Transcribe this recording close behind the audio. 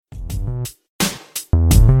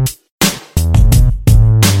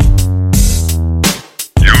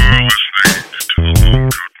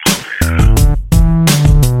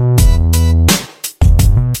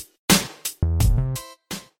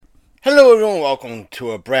everyone, welcome to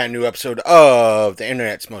a brand new episode of the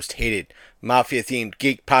internet's most hated Mafia-themed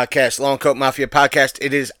geek podcast, Long Coat Mafia Podcast.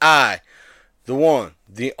 It is I, the one,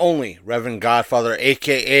 the only Reverend Godfather,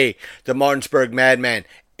 A.K.A. the Martinsburg Madman,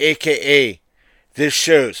 A.K.A. this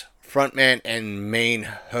show's frontman and main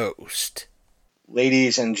host.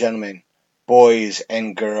 Ladies and gentlemen, boys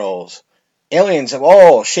and girls, aliens of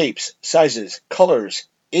all shapes, sizes, colors,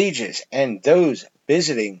 ages, and those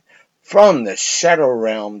visiting from the shadow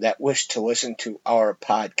realm that wish to listen to our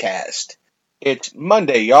podcast. It's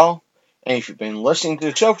Monday, y'all, and if you've been listening to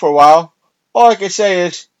the show for a while, all I can say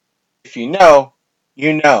is, if you know,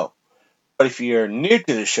 you know. But if you're new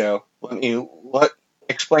to the show, let me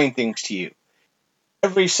explain things to you.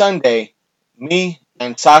 Every Sunday, me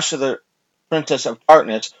and Sasha the Princess of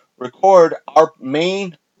Darkness record our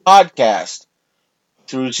main podcast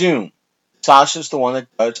through Zoom. Sasha's the one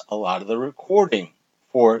that does a lot of the recording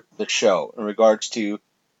for the show in regards to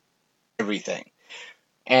everything.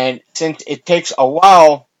 And since it takes a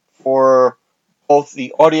while for both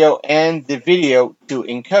the audio and the video to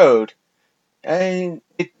encode, and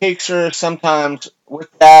it takes her sometimes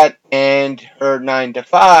with that and her 9 to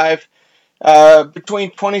 5,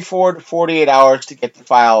 between 24 to 48 hours to get the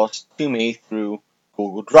files to me through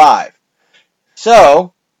Google Drive.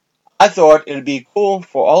 So, I thought it would be cool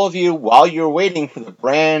for all of you, while you're waiting for the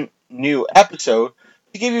brand new episode,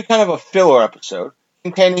 to give you kind of a filler episode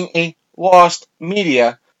containing a lost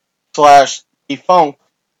media / defunct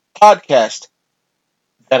podcast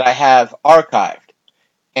that I have archived.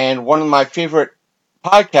 And one of my favorite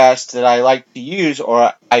podcasts that I like to use,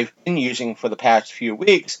 or I've been using for the past few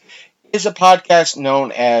weeks, is a podcast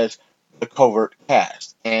known as the Covert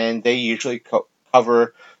Cast. And they usually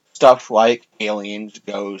cover stuff like aliens,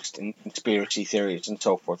 ghosts, and conspiracy theories, and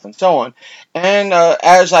so forth and so on. And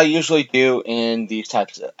as I usually do in these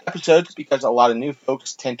types of episodes, because a lot of new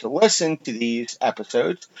folks tend to listen to these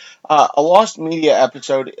episodes, a lost media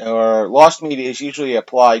episode, or lost media is usually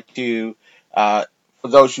applied to, for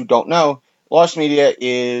those who don't know, lost media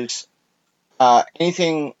is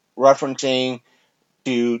anything referencing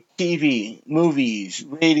to TV, movies,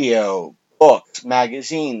 radio, books,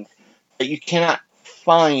 magazines that you cannot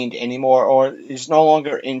find anymore, or is no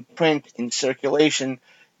longer in print, in circulation,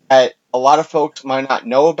 that a lot of folks might not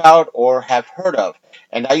know about or have heard of.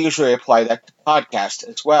 And I usually apply that to podcasts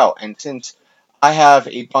as well. And since I have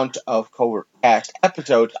a bunch of Covert Cast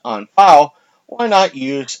episodes on file, why not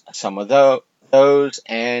use some of those?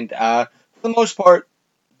 And for the most part,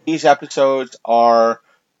 these episodes are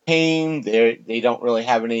tame. They don't really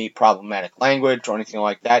have any problematic language or anything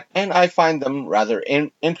like that, and I find them rather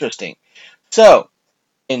interesting. So,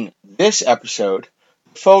 in this episode,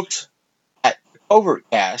 folks at the Covert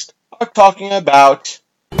Cast are talking about,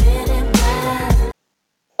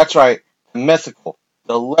 that's right, the mythical,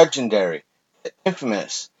 the legendary, the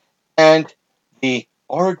infamous, and the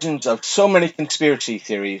origins of so many conspiracy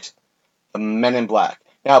theories, the Men in Black.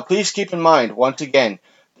 Now, please keep in mind, once again,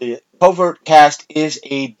 the Covert Cast is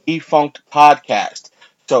a defunct podcast.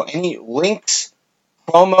 So any links,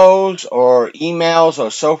 promos, or emails,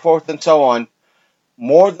 or so forth and so on,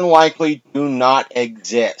 more than likely do not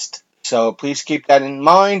exist. So please keep that in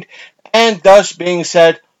mind. And thus being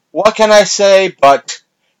said, what can I say but,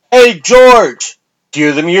 hey George,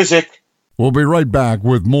 cue the music. We'll be right back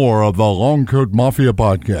with more of the Long Coat Mafia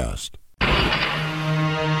Podcast.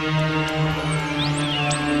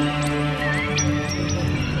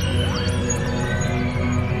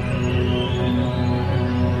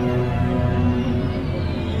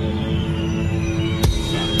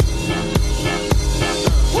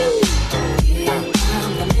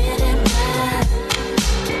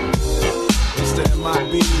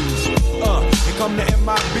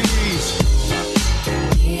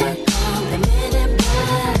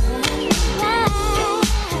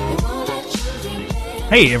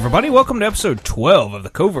 Hey everybody, welcome to episode 12 of the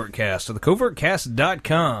Covert Cast of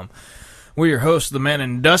thecovertcast.com. We're your hosts, the Man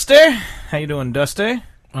and Dusty. How you doing, Dusty?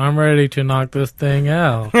 I'm ready to knock this thing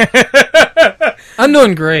out. I'm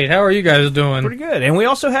doing great. How are you guys doing? Pretty good. And we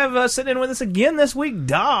also have sitting in with us again this week,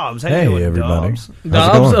 Dobbs. How you doing, everybody. Dobbs?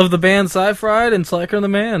 Dobbs of the band Sci-Fried and Slacker and the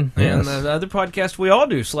Man. Yes. And the other podcast we all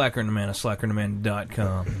do, Slacker and the Man, at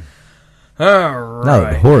slackerandtheman.com. All right. Now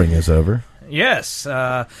that the whoring is over. Yes.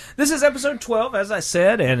 This is episode 12, as I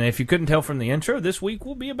said, and if you couldn't tell from the intro, this week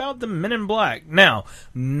will be about the Men in Black. Now,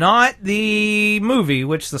 not the movie,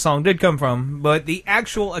 which the song did come from, but the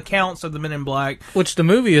actual accounts of the Men in Black. Which the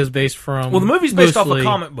movie is based from. Well, the movie's based off a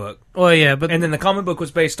comic book. Well, yeah, but... And then the comic book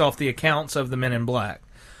was based off the accounts of the Men in Black.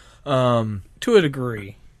 To a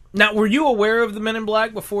degree. Now, were you aware of the Men in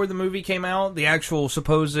Black before the movie came out? The actual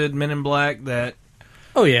supposed Men in Black that...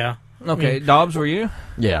 Oh, yeah. Okay, Dobbs, were you?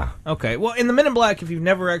 Yeah. Okay, well, in the Men in Black, if you've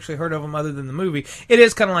never actually heard of them other than the movie, it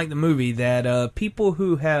is kind of like the movie that people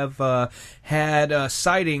who have had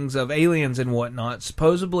sightings of aliens and whatnot,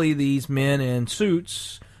 supposedly these men in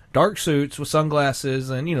suits, dark suits with sunglasses,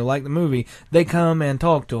 and, like the movie, they come and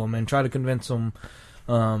talk to them and try to convince them.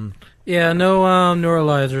 Yeah, no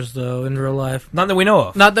neuralizers, though, in real life. Not that we know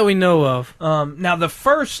of. Not that we know of. Now, the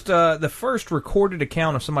first recorded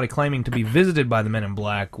account of somebody claiming to be visited by the Men in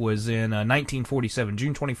Black was in 1947,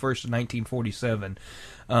 June 21st of 1947,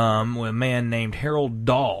 with a man named Harold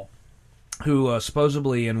Dahl, who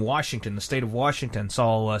supposedly in Washington, the state of Washington,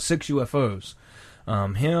 saw 6 UFOs.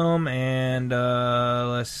 Him and,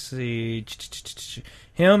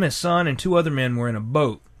 him, his son, and 2 other men were in a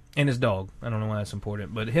boat. And his dog. I don't know why that's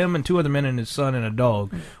important. But him and 2 other men and his son and a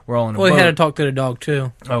dog were all in a boat. Well, he had to talk to the dog,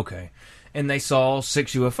 too. Okay. And they saw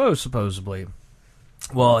 6 UFOs, supposedly.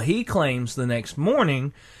 Well, he claims the next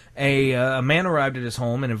morning a man arrived at his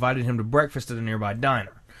home and invited him to breakfast at a nearby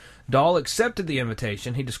diner. Dahl accepted the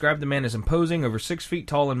invitation. He described the man as imposing, over 6 feet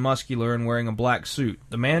tall and muscular, and wearing a black suit.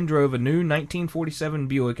 The man drove a new 1947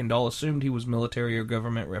 Buick, and Dahl assumed he was military or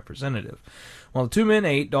government representative. While the 2 men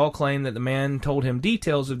ate, Dahl claimed that the man told him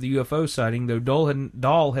details of the UFO sighting, though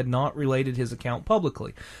Dahl had not related his account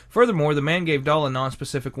publicly. Furthermore, the man gave Dahl a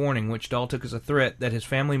nonspecific warning, which Dahl took as a threat that his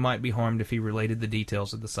family might be harmed if he related the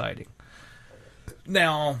details of the sighting.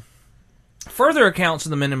 Now, further accounts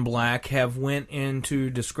of the Men in Black have went into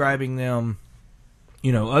describing them,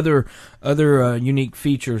 other unique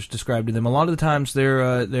features described to them. A lot of the times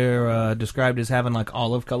they're described as having like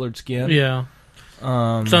olive-colored skin. Yeah.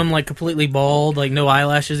 Some like completely bald, like no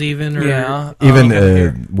eyelashes even. Or, yeah.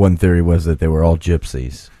 Even one theory was that they were all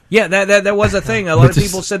gypsies. Yeah, that was a thing. A lot of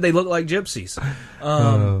people said they looked like gypsies.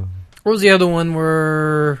 What was the other one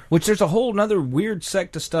where... Which there's a whole other weird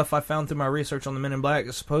sect of stuff I found through my research on the Men in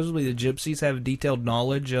Black. Supposedly the gypsies have detailed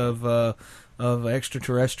knowledge of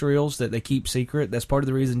extraterrestrials that they keep secret. That's part of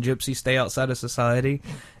the reason gypsies stay outside of society,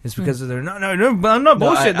 is because of their no, I'm not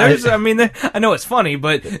bullshit. I know it's funny,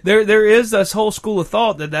 but there is this whole school of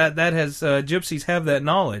thought that has gypsies have that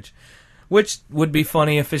knowledge, which would be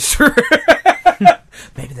funny if it's true.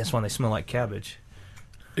 Maybe that's why they smell like cabbage.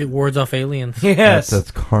 It wards off aliens. Yes, that's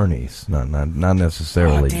carnies, not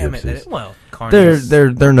necessarily gypsies. Carnies.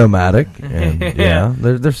 They're nomadic, and yeah,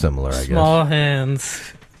 they're similar. I guess small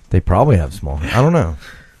hands. They probably have small hands. I don't know.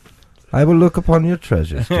 I will look upon your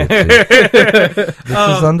treasures, gypsy.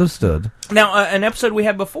 This is understood. Now, an episode we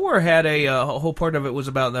had before had a whole part of it was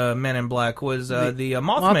about the Men in Black, was the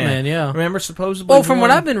Mothman. Yeah. Remember, supposedly... Well, from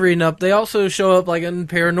what I've been reading up, they also show up like in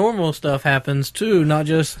paranormal stuff happens, too, not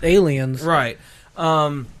just aliens. Right.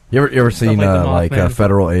 You ever seen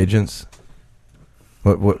federal agents?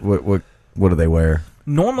 What do they wear?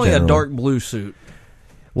 Normally generally? A dark blue suit.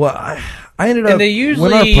 Well, I ended up... And they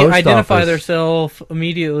usually identify themselves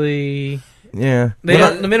immediately. Yeah.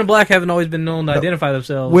 The Men in Black haven't always been known to identify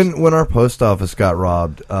themselves. When our post office got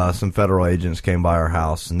robbed, some federal agents came by our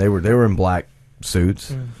house, and they were in black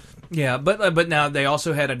suits. Yeah, but now they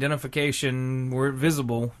also had identification, were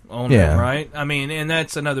visible on them, right? I mean, and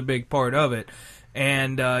that's another big part of it.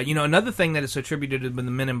 And, another thing that is attributed to the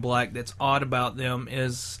Men in Black that's odd about them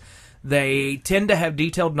is... They tend to have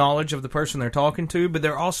detailed knowledge of the person they're talking to, but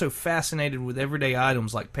they're also fascinated with everyday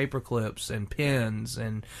items like paper clips and pens.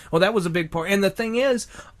 And, well, that was a big part. And the thing is,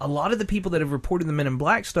 a lot of the people that have reported the Men in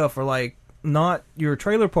Black stuff are like, not your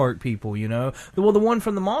trailer park people, Well, the one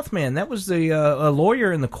from the Mothman, that was the a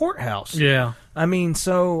lawyer in the courthouse. Yeah. I've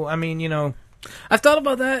thought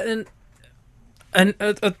about that, and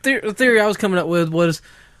a theory I was coming up with was,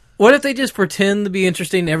 what if they just pretend to be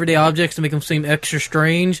interesting in everyday objects to make them seem extra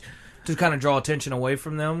strange? To kind of draw attention away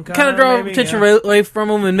from them? Kind of draw attention away from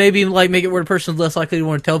them, and maybe like make it where the person's less likely to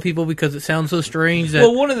want to tell people because it sounds so strange that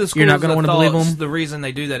one of the you're not going to want to believe them. The reason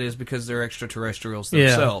they do that is because they're extraterrestrials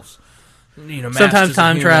themselves. Yeah. Sometimes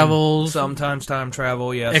time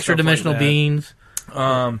travel, yeah. Extra-dimensional beings.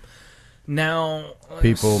 Now...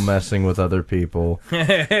 People messing with other people. and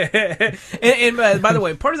by the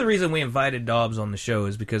way, part of the reason we invited Dobbs on the show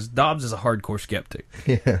is because Dobbs is a hardcore skeptic.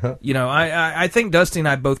 Yeah. I think Dusty and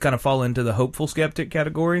I both kind of fall into the hopeful skeptic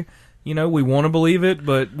category. We want to believe it,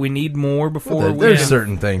 but we need more before there's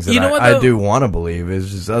certain things that I do want to believe.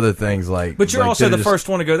 It's just other things like... But you're also the first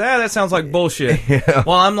one to go, that sounds like bullshit. Yeah.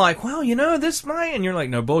 Well, I'm like, this might... And you're like,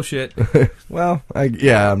 no, bullshit. Well,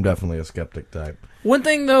 I'm definitely a skeptic type. One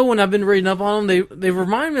thing, though, when I've been reading up on them, they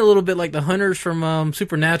remind me a little bit like the hunters from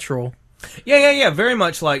Supernatural. Yeah, very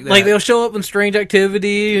much like that. Like, they'll show up in strange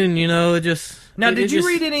activity, and, it just... Now, did you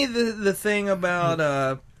read any of the thing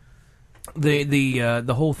about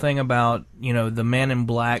the whole thing about the Man in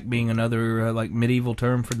Black being another like medieval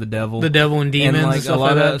term for the devil and demons, and like and stuff a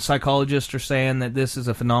lot like of that. Psychologists are saying that this is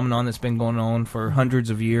a phenomenon that's been going on for hundreds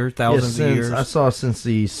of years, thousands of years. I saw since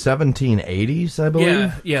the 1780s, I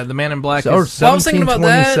believe. Yeah, the Man in Black Or is Well, I was thinking about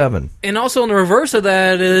that, 1727. and also on the reverse of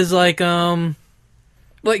that is like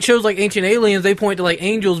shows like Ancient Aliens. They point to like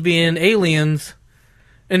angels being aliens,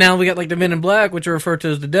 and now we got like the Men in Black, which are referred to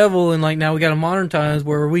as the devil, and like now we got in modern times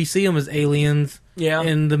where we see them as aliens. Yeah.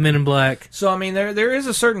 In the Men in Black. So I mean, there is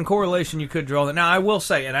a certain correlation you could draw. That now I will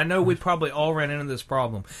say, and I know we probably all ran into this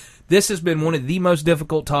problem. This has been one of the most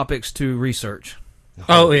difficult topics to research.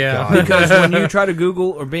 Oh yeah, Because when you try to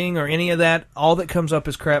Google or Bing or any of that, all that comes up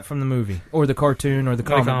is crap from the movie or the cartoon or the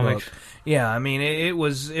comic book. Yeah, I mean, it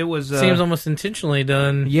was. Seems almost intentionally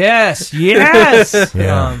done. Yes. Yeah.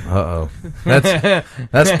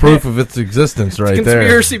 That's proof of its existence right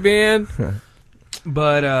Conspiracy band.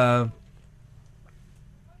 But I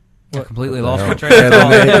completely lost my train there. of thought.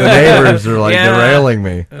 The neighbors are like derailing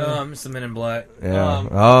me. It's the Men in Black.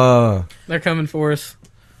 Yeah. They're coming for us.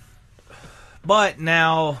 But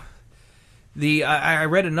now, I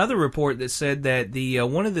read another report that said that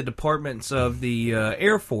one of the departments of the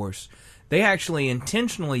Air Force, they actually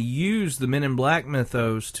intentionally use the Men in Black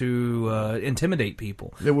mythos to intimidate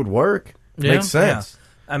people. It would work. Yeah. Makes sense.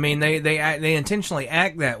 I mean, they intentionally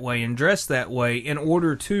act that way and dress that way in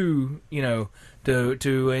order to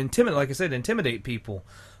to intimidate, like I said, intimidate people.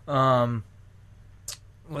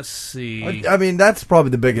 Let's see. I mean, that's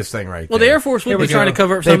probably the biggest thing right Well, there. the Air Force would Here we be trying go. to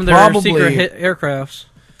cover up They some of their probably- secret aircrafts.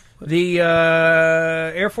 The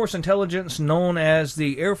Air Force intelligence known as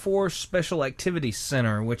the Air Force Special Activities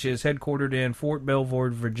Center, which is headquartered in Fort Belvoir,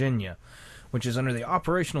 Virginia, which is under the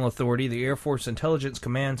operational authority of the Air Force Intelligence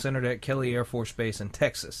Command Center at Kelly Air Force Base in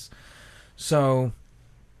Texas. So,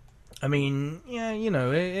 I mean, yeah,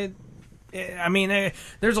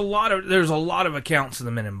 there's a lot of accounts of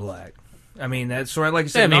the Men in Black. I mean, that's right. Like I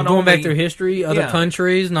said, not going only, back through history, other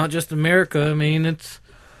countries, not just America. I mean, it's...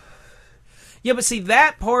 Yeah, but see,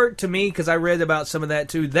 that part to me, because I read about some of that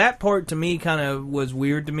too, that part to me kind of was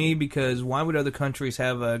weird to me, because why would other countries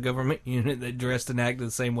have a government unit that dressed and acted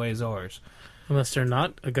the same way as ours? Unless they're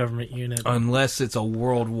not a government unit. Unless it's a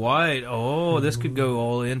worldwide... Oh, this could go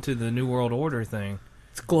all into the New World Order thing.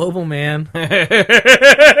 It's global, man.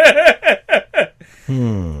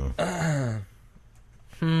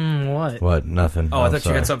 What? What? Nothing. Oh, I I'm thought you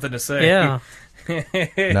sorry. had something to say. Yeah.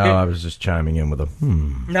 No, I was just chiming in with a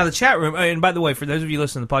Now, the chat room, and by the way, for those of you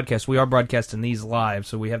listening to the podcast, we are broadcasting these live,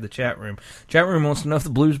 so we have the chat room. Chat room wants to know if the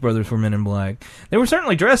Blues Brothers were Men in Black. They were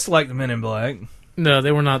certainly dressed like the Men in Black. No,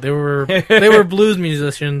 they were not. They were blues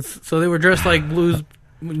musicians, so they were dressed like blues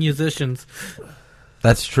musicians.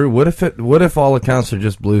 That's true. What if all accounts are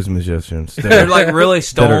just blues musicians? They're like really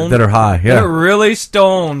stoned. that are high. Yeah. They're really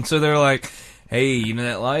stoned, so they're like, hey, you know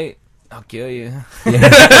that light? I'll kill you.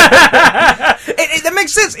 That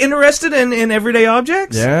makes sense. Interested in everyday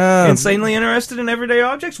objects? Yeah. Insanely interested in everyday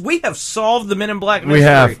objects? We have solved the Men in Black mystery. We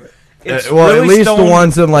have. It's Well, really at least stoned, the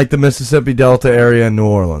ones in like the Mississippi Delta area in New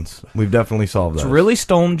Orleans. We've definitely solved It's those. really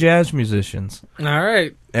stoned jazz musicians. All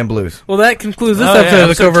right. And blues. Well, that concludes this Oh, yeah, episode of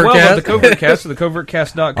the Covert 12 Cast. of the Covert Cast, the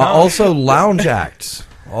covertcast.com. Also, lounge acts.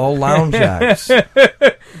 All lounge acts.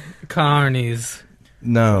 Carnies.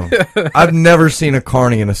 No. I've never seen a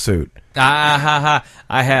carny in a suit. I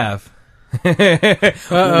have.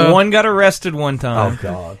 Uh-oh. One got arrested one time. Oh,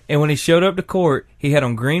 God. And when he showed up to court, he had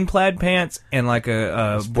on green plaid pants and like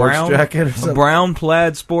a brown jacket or a something? brown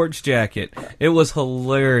plaid sports jacket. It was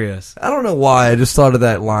hilarious. I don't know why. I just thought of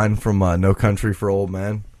that line from No Country for Old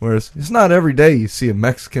Men. Whereas it's not every day you see a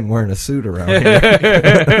Mexican wearing a suit around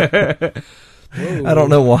here. I don't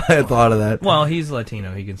know why I thought of that. Well, he's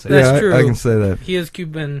Latino. He can say That's that. true. I can say that. He is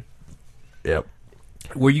Cuban. Yep.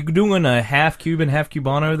 Were you doing a half Cuban, half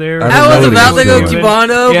Cubano there? I I didn't was know about what to he go was doing.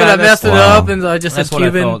 Cubano, Yeah, but I that's- messed it wow. up, and I just That's said what I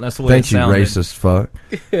Cuban. thought. That's the way Thank it you, sounded. racist fuck.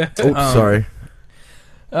 Oops, sorry.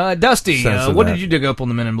 Dusty, Censor what that. did you dig up on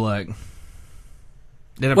the Men in Black?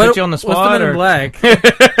 Did I What- put you on the spot? What's the Men or- in Black?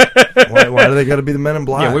 Why do they got to be the Men in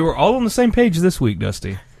Black? Yeah, we were all on the same page this week,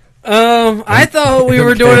 Dusty. I thought we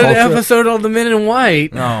were doing an Okay, also- episode on the Men in White.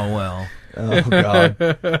 Oh, well. Oh, God.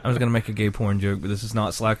 I was going to make a gay porn joke, but this is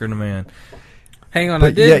not Slacker and a Man. Hang on, I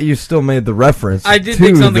But did. yet you still made the reference. I did to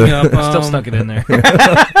pick something the- up. Still stuck it in there.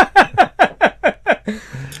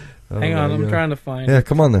 Hang on, I'm yeah. trying to find. Yeah,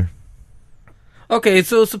 come on there. Okay,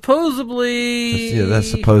 so supposedly,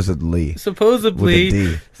 That's supposedly. With a supposedly,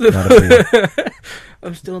 D, not a B.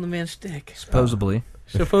 I'm still in the man's stick. Supposedly.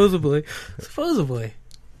 Supposedly,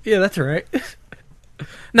 yeah, that's right.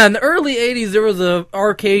 Now, in the early 80s, there was a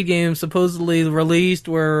arcade game supposedly released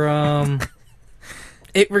where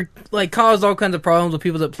it caused all kinds of problems with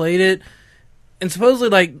people that played it. And supposedly,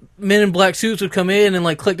 like, men in black suits would come in and,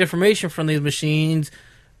 like, collect information from these machines,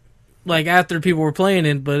 like, after people were playing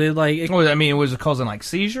it. But it, like... was it causing, like,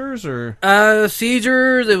 seizures, or...?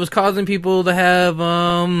 Seizures. It was causing people to have,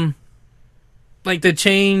 to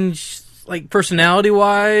change, like,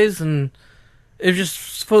 personality-wise, and it was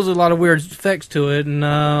just supposedly a lot of weird effects to it. And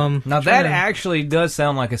now, that actually does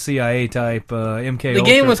sound like a CIA-type, MK The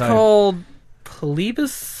game was called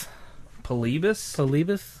Polybus?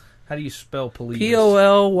 Polybus? How do you spell Polybus?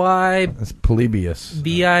 P-O-L-Y... That's Polybius.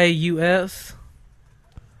 B-I-U-S.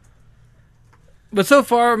 But so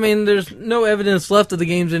far, I mean, there's no evidence left of the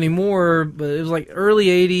games anymore, but it was like early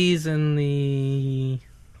 80s and the...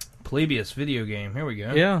 Polybius video game. Here we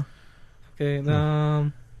go. Yeah. Okay,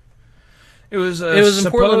 It was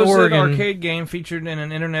in Portland, supposed Oregon. arcade game featured in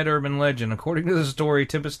an internet urban legend. According to the story,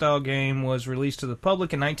 Tempest-style game was released to the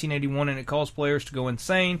public in 1981, and it caused players to go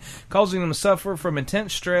insane, causing them to suffer from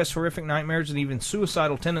intense stress, horrific nightmares, and even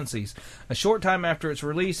suicidal tendencies. A short time after its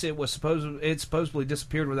release, it supposedly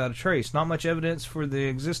disappeared without a trace. Not much evidence for the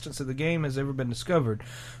existence of the game has ever been discovered.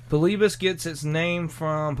 Polybus gets its name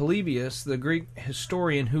from Polybius, the Greek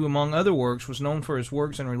historian who, among other works, was known for his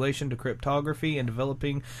works in relation to cryptography and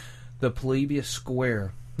developing the Polybius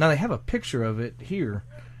Square. Now, they have a picture of it here,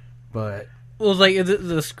 but... Well, it's like is it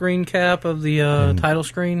the screen cap of the title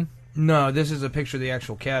screen? No, this is a picture of the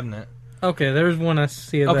actual cabinet. Okay, there's one I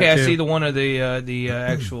see of Okay, that I too. see the one of the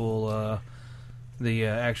actual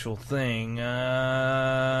thing.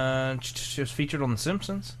 Just featured on The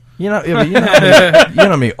Simpsons. You know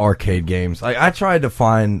how many arcade games. I tried to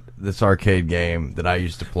find this arcade game that I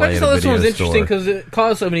used to play in a this video one was store. interesting because it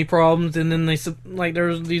caused so many problems, and then there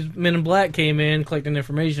was these men in black came in collecting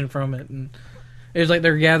information from it, and it was like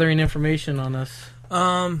they're gathering information on us.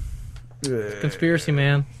 Conspiracy,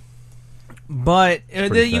 man. But you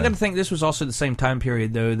sad. got to think this was also the same time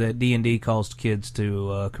period, though, that D&D caused kids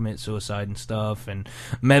to commit suicide and stuff, and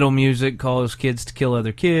metal music caused kids to kill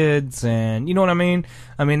other kids, and you know what I mean?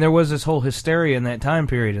 I mean, there was this whole hysteria in that time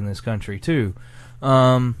period in this country, too.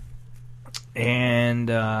 I mean,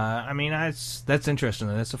 that's interesting.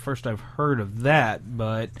 That's the first I've heard of that,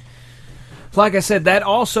 but... Like I said, that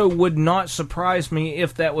also would not surprise me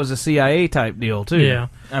if that was a CIA-type deal, too. Yeah.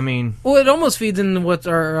 I mean... Well, it almost feeds into what's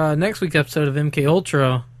our next week's episode of MK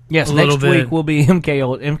Ultra. Yes, next week will be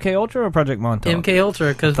MK Ultra or Project Montauk? MK Ultra,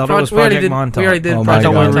 because Thought it was Project Montauk. We already did Oh,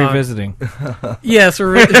 Project my God. Montauk. We're revisiting. Yes,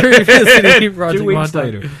 we're revisiting Project 2 weeks Montauk.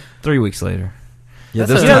 later. 3 weeks later. Yeah,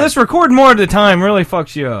 That's this This record more at a time really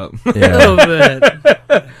fucks you up. A yeah. little bit.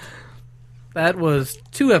 That was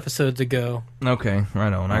 2 episodes ago. Okay,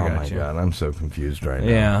 right on. I Oh got my you. god, I'm so confused right now.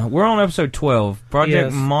 Yeah, we're on episode 12.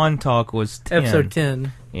 Project Yes. Montauk was 10. Episode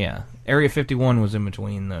 10. Yeah. Area 51 was in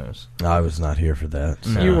between those. I was not here for that.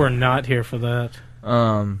 So. No. You were not here for that.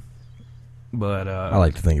 But I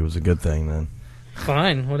like to think it was a good thing then.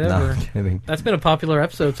 Fine, No, whatever. I'm kidding. That's been a popular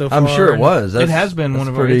episode so far. I'm sure it was. it has been one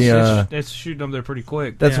of our... pretty. It's shooting up there pretty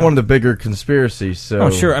quick. That's Yeah. one of the bigger conspiracies. So Oh,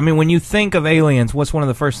 sure. I mean, when you think of aliens, what's one of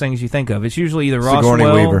the first things you think of? It's usually either Sigourney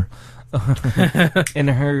Roswell Weaver. in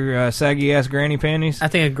her saggy-ass granny panties. I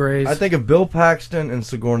think it Grays. I think of Bill Paxton and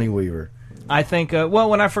Sigourney Weaver. I think,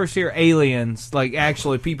 when I first hear aliens, like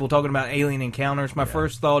actually people talking about alien encounters, my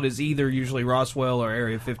first thought is either usually Roswell or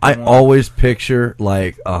Area 51. I always picture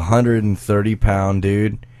like 130-pound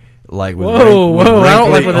dude, like with Whoa, with whoa, I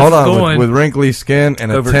don't like where this hold is on, going. with wrinkly skin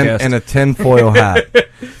and Overcast. a tinfoil hat.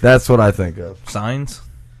 That's what I think of. Signs?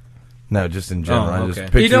 No, just in general. Oh, I okay. just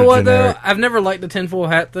picture you know what, generic. though? I've never liked the tinfoil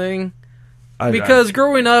hat thing. I- Because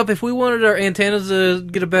growing up, if we wanted our antennas to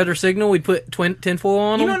get a better signal, we'd put tinfoil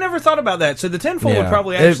on You them. know, I never thought about that. So the tinfoil would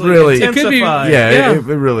probably It actually really- It could be- intensify. yeah, Yeah. It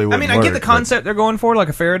really would. I mean, I get the concept they're going for, like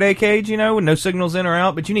a Faraday cage, with no signals in or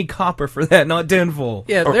out, but you need copper for that, not tinfoil.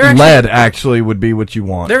 Yeah, Or they're actually, lead actually would be what you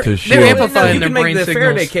want They're- to they're shield. amplifying you their can make brain the signals.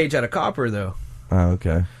 Faraday cage out of copper, though. Oh,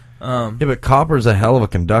 okay. Yeah, but copper's a hell of a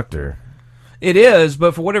conductor. It is,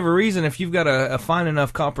 but for whatever reason, if you've got a fine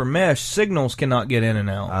enough copper mesh, signals cannot get in and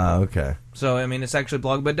out. Okay. So, I mean, it's actually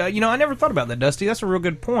blocked. But, I never thought about that, Dusty. That's a real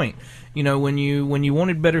good point. When you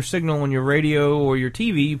wanted better signal on your radio or your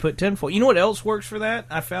TV, you put tinfoil. You know what else works for that?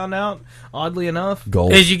 I found out, oddly enough.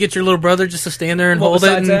 Gold. as you get your little brother just to stand there and Well, hold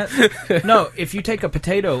it. besides And, that, no, if you take a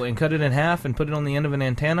potato and cut it in half and put it on the end of an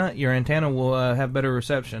antenna, your antenna will have better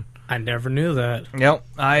reception. I never knew that. Yep,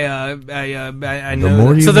 I The know. more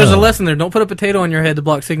that. you So there's a know. lesson there. Don't put a potato on your head to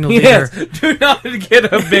block signals Yes, either. do not get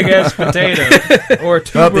a big ass potato or a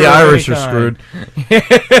tuber. Oh, the of Irish any are kind. screwed.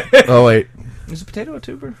 Oh wait. Is a potato a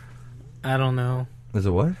tuber? I don't know. Is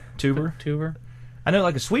it what? Tuber. Tuber. I know,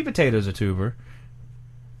 like a sweet potato is a tuber.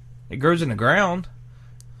 It grows in the ground.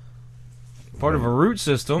 Part of a root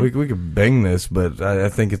system. We could bang this, but I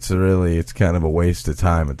think it's kind of a waste of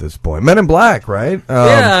time at this point. Men in Black, right?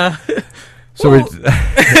 Yeah. So Well,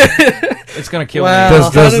 It's going to kill Wow.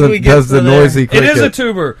 me. does the noisy It cricket? is a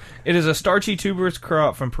tuber. It is a starchy tuberous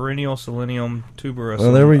crop from perennial Selenium tuberosum.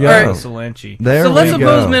 Well, there we go. Solenchi. There So let's we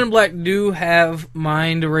suppose go. Men in Black do have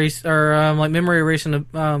mind erase or like memory erasing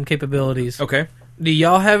capabilities. Okay. Do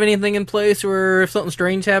y'all have anything in place where if something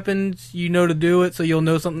strange happens, you know to do it so you'll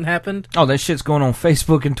know something happened? Oh, that shit's going on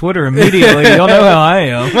Facebook and Twitter immediately. Y'all know how I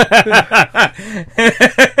am.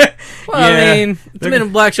 Well, I mean, it's Men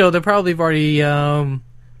in Black show. They probably have already.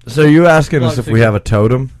 So you asking us if we have a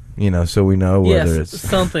totem? So we know whether Yes, it's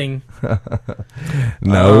something.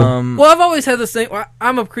 no. Well, I've always had this thing.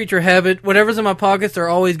 I'm a creature of habit. Whatever's in my pockets, they're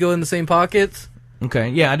always go in the same pockets. Okay,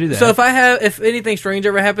 yeah, I do that. So if anything strange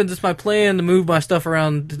ever happens, it's my plan to move my stuff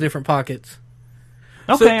around to different pockets.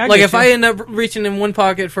 okay, So, I like get if you. I end up reaching in one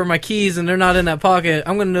pocket for my keys and they're not in that pocket,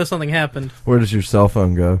 I'm going to know something happened. Where does your cell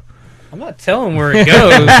phone go? I'm not telling where it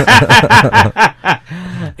goes.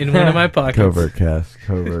 In one of my pockets. Covert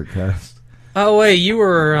cast. Oh wait, you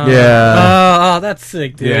were. Yeah. Oh, that's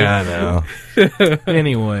sick, dude. Yeah, I know.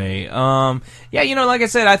 Anyway, yeah, like I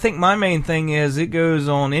said, I think my main thing is it goes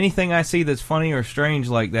on anything I see that's funny or strange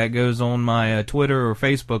like that goes on my Twitter or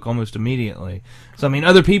Facebook almost immediately. So, I mean,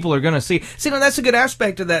 other people are going to see. See, now that's a good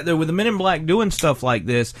aspect of that, though, with the Men in Black doing stuff like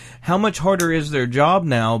this. How much harder is their job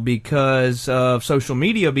now because of social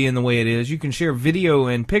media being the way it is? You can share video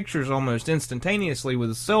and pictures almost instantaneously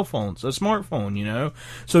with a cell phone, so a smartphone,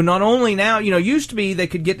 So not only now, used to be they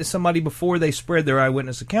could get to somebody before they spread their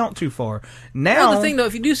eyewitness account too far. Now, Well, the thing though,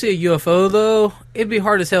 if you do see a UFO though, it'd be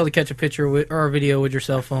hard as hell to catch a picture or a video with your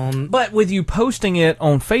cell phone. but with you posting it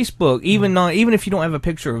on Facebook, even if you don't have a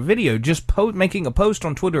picture or video, just making a post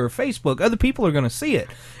on Twitter or Facebook, other people are going to see it.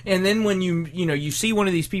 And then when you see one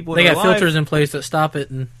of these people, They in got real life, filters in place that stop it,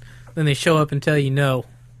 and then they show up and tell you no.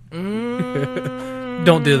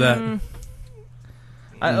 Don't do that.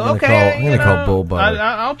 I'm gonna call Bull Butter.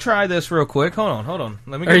 I'll try this real quick. Hold on.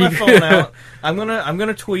 Let me get my phone out. I'm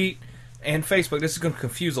gonna tweet and Facebook. This is gonna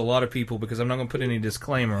confuse a lot of people because I'm not gonna put any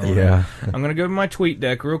disclaimer on Yeah. it. I'm gonna go to my tweet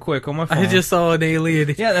deck real quick on my phone. I just saw an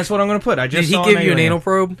alien. Yeah, that's what I'm gonna put. I just Did he saw give an you an alien. anal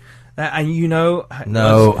probe?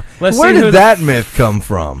 No. Let's Where see who did that myth come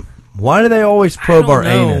from? Why do they always probe don't our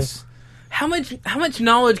know. anus? How much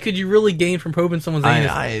knowledge could you really gain from probing someone's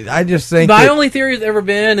anus? I just think My that- only theory has ever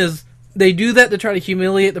been is they do that to try to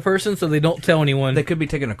humiliate the person so they don't tell anyone. They could be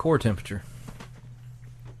taking a core temperature.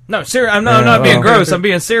 No, serious. I'm not being gross. I'm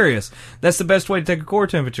being serious. That's the best way to take a core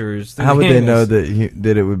temperature. Is through how the would they anus. know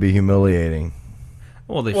that it would be humiliating?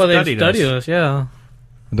 Well, they they've studied studied us. us, yeah.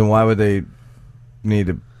 Then why would they need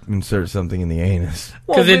to insert something in the anus?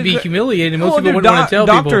 Because it'd be humiliating. Most people wouldn't want to tell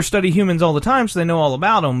doctors people. study humans all the time, so they know all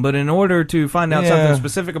about them. But in order to find out Yeah. something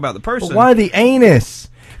specific about the person, But why the anus?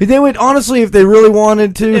 If they would honestly, if they really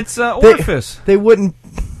wanted to, it's orifice. They wouldn't.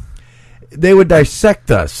 They would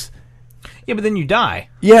dissect us. Yeah, but then you die.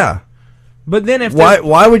 Yeah. But then if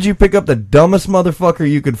Why would you pick up the dumbest motherfucker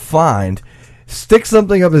you could find, stick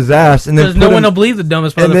something up his ass, and then Because put no him, one will believe the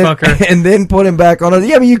dumbest and then, motherfucker. and then put him back on it?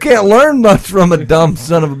 Yeah, but you can't learn much from a dumb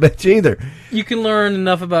son of a bitch either. You can learn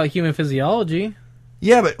enough about human physiology.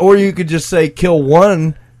 Yeah, but or you could just say kill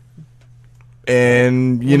one,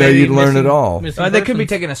 and Maybe you'd learn missing- it all. missing they could be persons.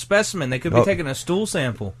 taking a specimen, they could be taking a stool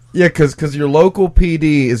sample. Yeah, because your local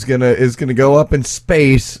PD is gonna go up in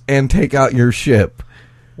space and take out your ship.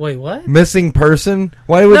 Wait, what? Missing person?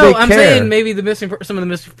 Why would they No, I'm care? saying maybe some of the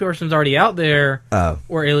missing persons already out there Oh.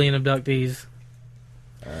 were alien abductees.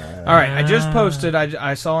 All right, I just posted.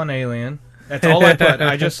 I saw an alien. That's all I put.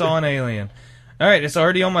 I just saw an alien. All right, it's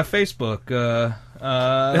already on my Facebook.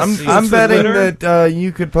 I'm betting Twitter. that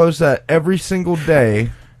you could post that every single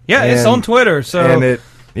day. Yeah, it's and- on Twitter. So and it,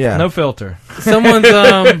 yeah, no filter. Someone's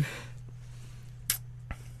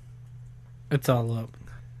it's all up.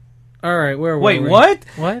 All right, where were we? Wait, what?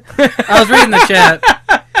 What? I was reading the chat.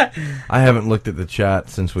 I haven't looked at the chat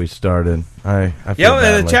since we started. I feel Yeah, the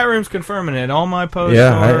badly. chat room's confirming it. All my posts.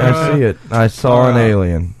 Yeah, are, I see it. I saw an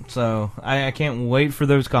alien. So I can't wait for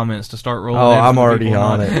those comments to start rolling. Oh, in I'm from already people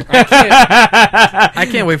on not- it. I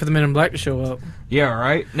can't wait for the Men in Black to show up. Yeah,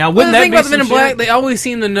 right. Now, Well, wouldn't the that thing be about the Men some in Black, shit? they always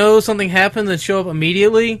seem to know something happens and show up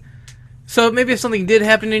immediately. So maybe if something did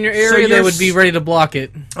happen in your So area, they you're would be ready to block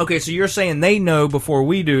it. Okay, so you're saying they know before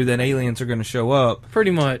we do that aliens are going to show up,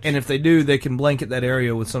 Pretty much. and if they do, they can blanket that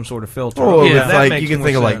area with some sort of filter. Or Yeah. with, that like, makes you can more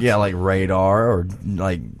think of sense. like radar or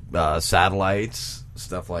like satellites,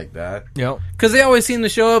 stuff like that. Yep. Because they always seem to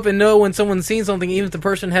show up and know when someone's seen something, even if the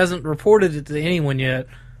person hasn't reported it to anyone yet.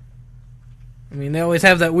 I mean, they always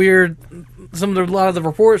have that weird. A lot of the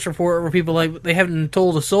reports report where people like they haven't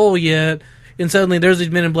told a soul yet, and suddenly there's these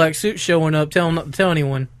men in black suits showing up, telling them not to tell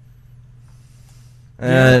anyone.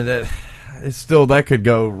 And it's still, that could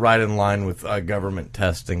go right in line with government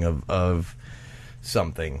testing of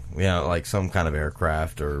something, like some kind of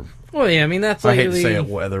aircraft or. Well, yeah, I mean that's I like hate to say a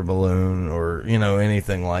weather balloon or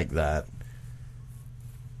anything like that.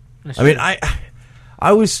 I mean,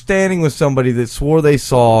 I was standing with somebody that swore they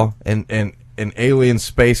saw an alien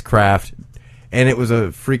spacecraft, and it was a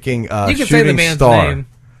freaking you can shooting say the man's star. name.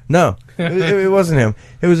 No, it wasn't him.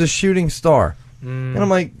 It was a shooting star. And I'm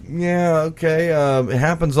like, yeah, okay. It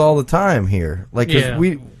happens all the time here. Like, 'cause Yeah.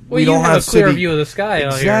 we you don't have a clear city view of the sky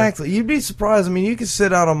out here. Exactly. You'd be surprised. I mean, you can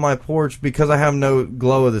sit out on my porch because I have no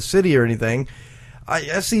glow of the city or anything.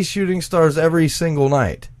 I see shooting stars every single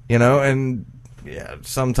night, and yeah,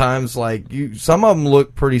 sometimes some of them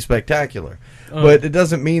look pretty spectacular. But it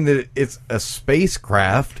doesn't mean that it's a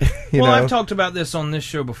spacecraft. Well, I've talked about this on this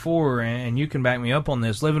show before, and you can back me up on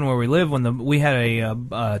this. Living where we live, when we had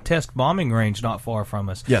a test bombing range not far from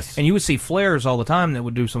us. Yes. And you would see flares all the time that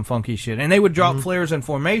would do some funky shit. And they would drop flares in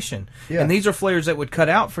formation. Yeah. And these are flares that would cut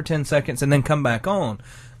out for 10 seconds and then come back on.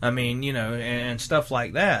 I mean, and stuff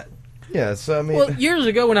like that. Yeah, so I mean... Well, years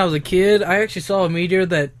ago when I was a kid, I actually saw a meteor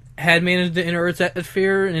that had managed to enter Earth's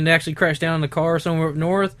atmosphere and it actually crashed down in the car somewhere up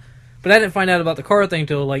north. But I didn't find out about the car thing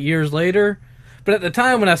till years later. But at the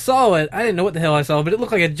time when I saw it, I didn't know what the hell I saw. But it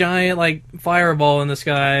looked like a giant fireball in the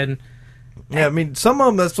sky. And yeah, I mean, some of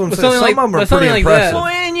them, that's what I'm But saying. something Some of them are something pretty like that. impressive. Well,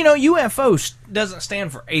 and UFO doesn't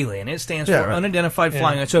stand for alien. It stands Yeah, for right. unidentified Yeah.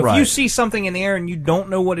 flying. So if Right. you see something in the air and you don't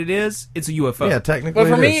know what it is, it's a UFO. Yeah, technically but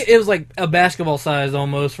for it me, is. it was like a basketball size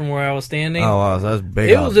almost from where I was standing. Oh, wow, that's big.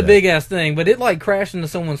 It was a object. big ass thing, but it crashed into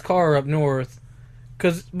someone's car up north.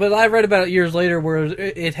 But I read about it years later where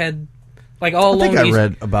it had all I along think I these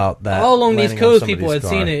read about that. all along these landing on coasts, people had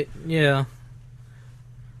somebody's seen car. it. Yeah,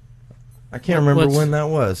 I can't remember What's- when that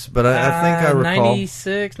was, but I think I recall.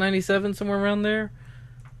 96, 97, somewhere around there.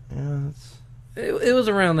 Yeah, that's... It was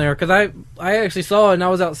around there because I actually saw it and I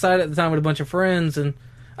was outside at the time with a bunch of friends and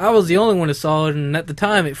I was the only one who saw it and at the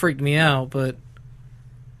time it freaked me out. But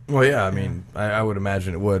Well, yeah, I mean, I would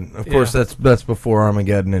imagine it would. Of course, that's before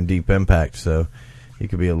Armageddon and Deep Impact, so you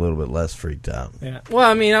could be a little bit less freaked out. yeah, well,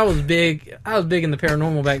 I mean, I was big in the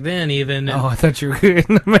paranormal back then even. And Oh, I thought you were going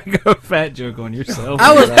to make a fat joke on yourself.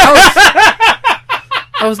 I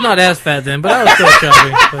was not as fat then, but I was still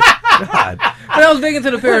chubby. God. But I was big into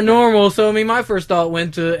the paranormal, so I mean, my first thought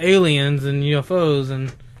went to aliens and UFOs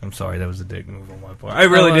and I'm sorry, that was a dick move on my part. I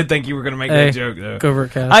really did think you were going to make that joke, though.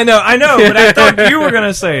 Covert cast. I know, but I thought you were going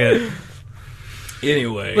to say it.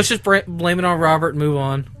 Anyway. Let's just blame it on Robert and move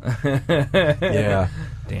on. Yeah.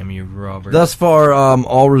 Damn you, Robert. Thus far,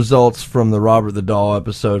 all results from the Robert the Doll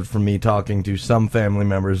episode from me talking to some family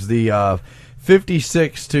members. The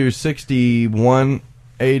 56 to 61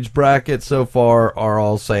 age bracket so far are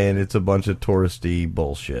all saying it's a bunch of touristy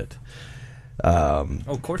bullshit.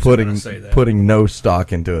 of course they're going to say that. Putting no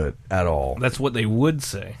stock into it at all. That's what they would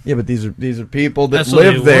say. Yeah, but these are people that That's what they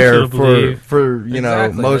live want there you to believe. for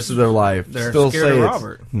Exactly. most of their life. They're Still scared say of it's-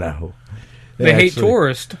 Robert. No, They hate actually-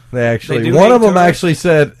 tourists. They actually, They do one hate of them tourists? actually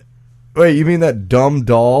said, "Wait, you mean that dumb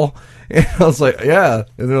doll?" And I was like, "Yeah,"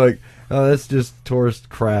 and they're like, "Oh, that's just tourist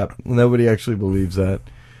crap. Nobody actually believes that."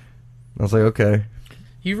 I was like, "Okay,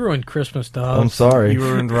 You ruined Christmas, dog. I'm sorry." You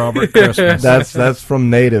ruined Robert Christmas. That's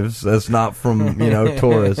from natives. That's not from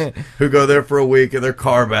tourists who go there for a week and their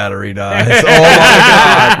car battery dies. Oh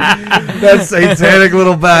my god, that satanic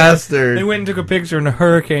little bastard! They went and took a picture and a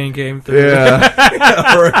hurricane came through.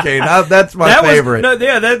 Yeah, hurricane. That's my That favorite. Was, no,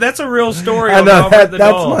 yeah, that's a real story. I on know Robert the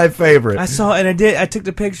that's Doll. my favorite. I saw it and I took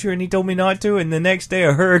the picture and he told me not to, and the next day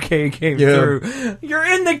a hurricane came Yeah. through. You're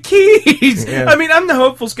in the Keys. Yeah. I mean, I'm the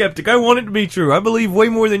hopeful skeptic. I want it to be true. I believe way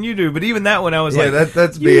more than you do, but even that one I was Yeah, like,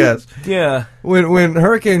 that's BS. yeah. When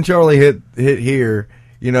Hurricane Charlie hit here,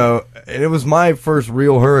 and it was my first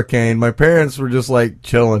real hurricane. My parents were just like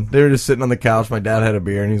chilling. They were just sitting on the couch. My dad had a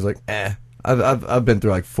beer, and he's like, I've been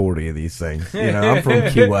through like 40 of these things. I'm from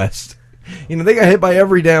Key West. They got hit by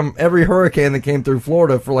every hurricane that came through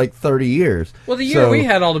Florida for like 30 years. Well, the year we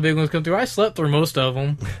had all the big ones come through, I slept through most of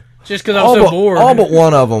them. Just because I was so bored. All but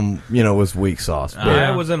one of them, was weak sauce. But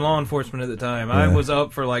I was in law enforcement at the time. I was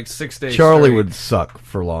up for like 6 days. Charlie straight. would suck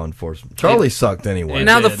for law enforcement. Charlie sucked anyway.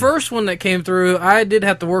 Now, the did. first one that came through, I did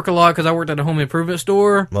have to work a lot because I worked at a home improvement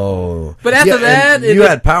store. Oh. But after that... you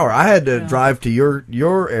had power. I had to drive to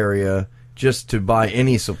your area just to buy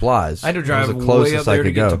any supplies. I had to drive it was the closest way up there I to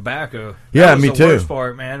could get go. tobacco. Yeah, That was me the too. Worst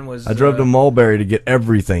part, man, was I drove to Mulberry to get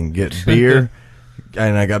everything. Get beer.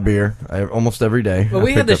 And I got beer almost every day. But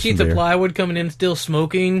we I had the picked up sheets some of beer. plywood coming in still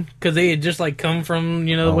smoking because they had just like come from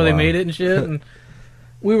where they wow. made it and shit. And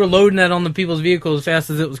we were loading that on the people's vehicles as fast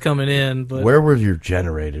as it was coming in. But Where were your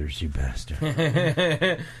generators, you bastard?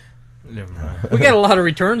 Never mind. we got a lot of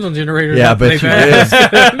returns on generators. Yeah, I after bet they you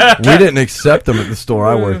passed. did. We didn't accept them at the store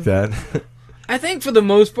I worked at. I think for the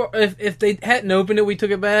most part, if they hadn't opened it, we took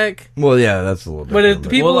it back. Well, yeah, that's a little But different. if the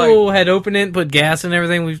people Well, had opened it and put gas and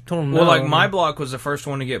everything, we told them no. Well, like my block was the first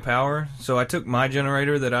one to get power, so I took my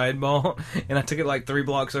generator that I had bought and I took it like 3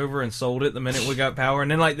 blocks over and sold it the minute we got power, and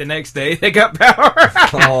then like the next day they got power.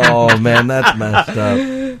 Oh, man, that's messed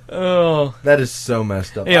up. Oh, That is so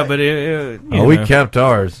messed up. yeah, but we kept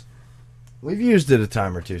ours. We've used it a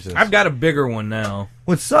time or two since. I've got a bigger one now.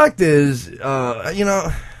 What sucked is,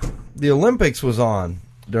 the Olympics was on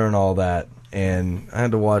during all that, and I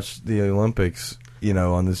had to watch the Olympics,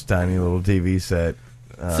 on this tiny little TV set.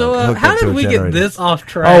 So hooked how up to did a we generator. get this off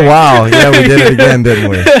track? Oh, wow. Yeah, we did it again, didn't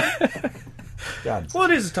we? God. Well,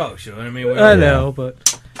 it is a talk show. I mean, I know,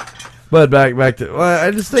 but But back to... Well,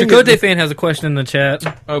 I just think... Chakotay fan has a question in the chat.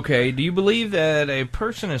 okay. Do you believe that a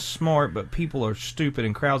person is smart, but people are stupid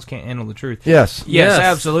and crowds can't handle the truth? Yes. Yes, Yes.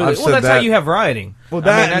 absolutely. I've well, said that's how that. you have rioting. Well,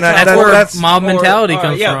 That's where mob mentality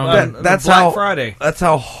comes from. That's Black how Friday. That's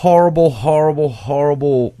how horrible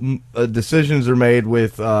decisions are made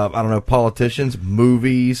with politicians,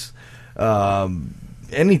 movies,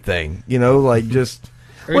 anything. Like just.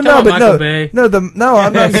 Are you talking about Michael Bay? No,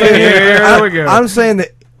 I'm not saying. Here we go. I'm saying that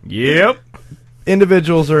Yep.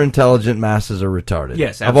 individuals are intelligent, masses are retarded.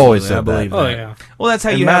 Yes, I've always absolutely, I said believe that. Oh that. yeah. Well, that's how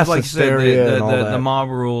And you have, mass like you said, hysteria and all the that. mob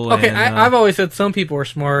rule. Okay, and, I've always said some people are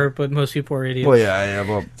smart, but most people are idiots. Well, yeah,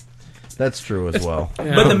 well, that's true as well.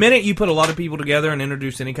 Yeah. But the minute you put a lot of people together and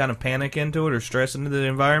introduce any kind of panic into it or stress into the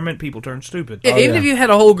environment, people turn stupid. Yeah, even if you had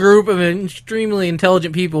a whole group of extremely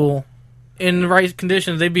intelligent people in the right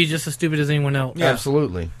conditions, they'd be just as stupid as anyone else. Yeah.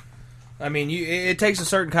 Absolutely. I mean, it takes a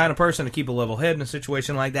certain kind of person to keep a level head in a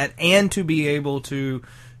situation like that, and to be able to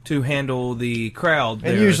handle the crowd.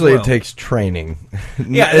 And there usually as well. it takes training.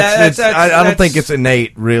 Yeah, I don't think it's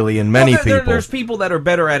innate, really, in many people. There's people that are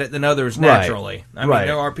better at it than others Right. naturally. I mean, Right.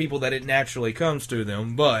 there are people that it naturally comes to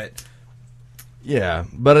them, but Yeah,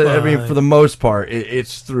 but I mean, for the most part,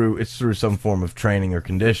 it's through some form of training or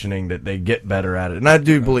conditioning that they get better at it. And I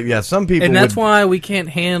do believe, some people. And that's why we can't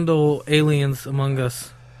handle aliens among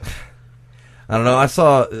us. I don't know. I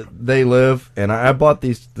saw They Live, and I bought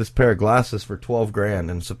this pair of glasses for $12,000,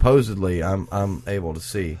 and supposedly I'm able to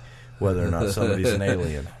see whether or not somebody's an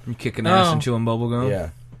alien. I'm kicking ass Oh. and chewing bubblegum. Yeah,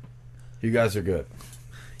 you guys are good.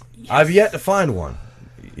 I've yet to find one.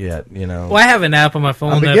 Well, I have an app on my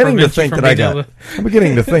phone. I'm that beginning to prevents you think from that I being got. able to- I'm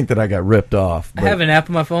beginning to think that I got ripped off. I have an app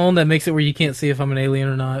on my phone that makes it where you can't see if I'm an alien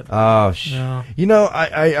or not. Oh, No.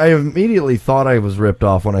 I immediately thought I was ripped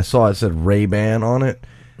off when I saw it said Ray-Ban on it.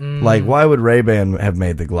 Like, why would Ray-Ban have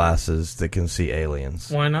made the glasses that can see aliens?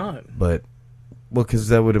 Why not? But, because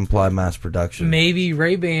that would imply mass production. Maybe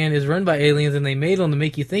Ray-Ban is run by aliens and they made them to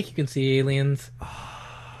make you think you can see aliens.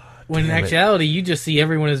 When in damn it. actuality, you just see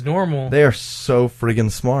everyone as normal. They are so friggin'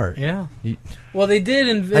 smart. Yeah. You- Well, they did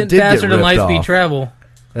invent did get faster than ripped light speed off. travel.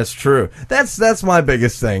 That's true. That's my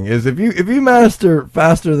biggest thing is if you master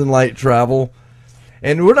faster than light travel,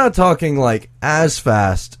 and we're not talking like as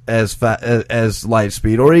fast as light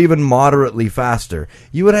speed or even moderately faster.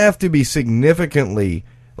 You would have to be significantly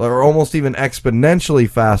or almost even exponentially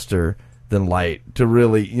faster than light to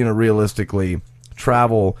really, realistically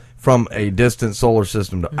travel from a distant solar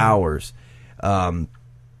system to ours. And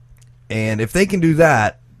if they can do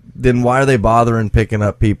that, then why are they bothering picking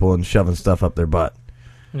up people and shoving stuff up their butt?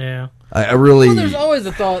 Yeah. I really... Well, there's always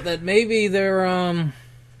a thought that maybe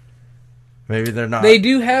Maybe they're not. they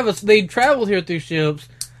do have they travel here through ships,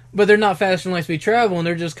 but they're not faster than light speed travel, and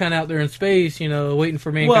they're just kind of out there in space, waiting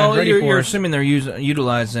for mankind Well, ready you're for it. assuming they're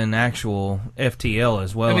utilizing actual FTL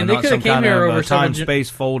as well, I mean, and they not coulda some came kind here of over several time-space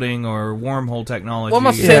folding or wormhole technology. Well, I'm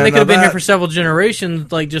not saying Yeah, they could have now been here that- for several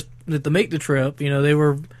generations, like just to make the trip. They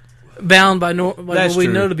were bound by That's what we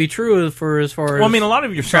true. know to be true as far as. Well, I mean, a lot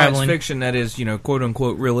of your traveling. science fiction that is,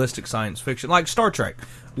 quote-unquote realistic science fiction, like Star Trek.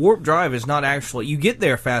 Warp drive is not actually... You get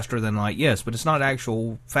there faster than light, yes, but it's not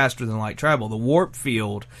actual faster than light travel. The warp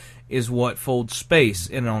field is what folds space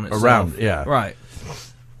in on itself. Around, yeah. Right.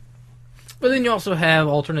 But then you also have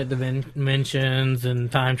alternate dimensions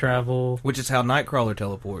and time travel. Which is how Nightcrawler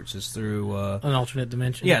teleports, is through... An alternate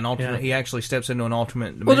dimension. Yeah, an alternate. Yeah. He actually steps into an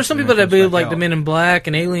alternate dimension. Well, there's some people that believe like the Men in Black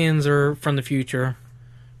and aliens are from the future.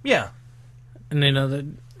 Yeah. And they know that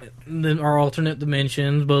there are alternate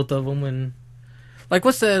dimensions, both of them. And like,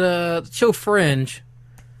 what's that show Fringe?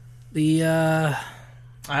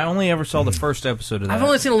 I only ever saw the first episode of that. I've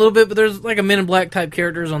only seen a little bit, but there's like a Men in Black type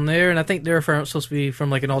characters on there, and I think they're supposed to be from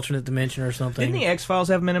like an alternate dimension or something. Didn't the X-Files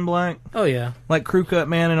have Men in Black? Oh, yeah. Like Crew Cut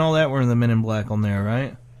Man and all that were in the Men in Black on there,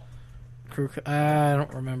 right? I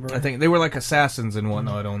don't remember. I think they were like assassins and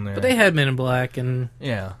whatnot on there. But they had Men in Black, and...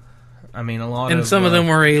 Yeah. I mean, a lot and some of them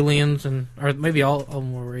were aliens, or maybe all of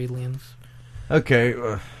them were aliens. Okay.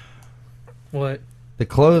 What?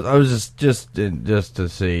 The I was just to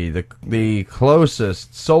see the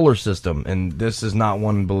closest solar system, and this is not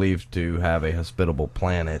one believed to have a hospitable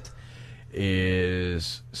planet,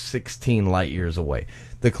 is 16 light years away.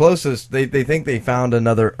 The closest they think they found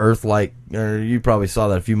another Earth-like. Or you probably saw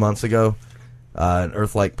that a few months ago, an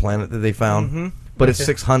Earth-like planet that they found, but it's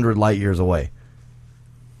 600 light years away.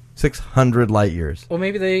 600 light years. Well,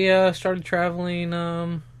 maybe they started traveling.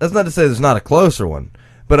 That's not to say there's not a closer one,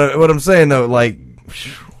 but what I'm saying though, like.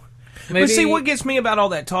 But see, what gets me about all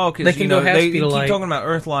that talk is, they keep talking about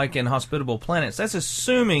Earth-like and hospitable planets. That's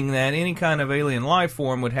assuming that any kind of alien life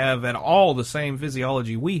form would have at all the same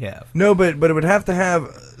physiology we have. No, but it would have to have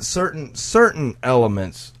certain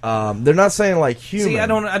elements. They're not saying like human. See, I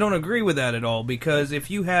don't agree with that at all, because if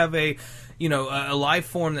you have a life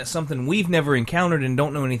form that's something we've never encountered and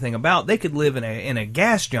don't know anything about, they could live in a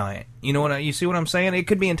gas giant. You see what I'm saying? It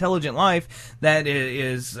could be intelligent life that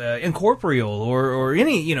is incorporeal or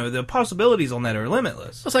any, the possibilities on that are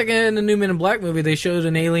limitless. It's like in the new Men in Black movie, they showed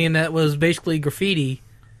an alien that was basically graffiti.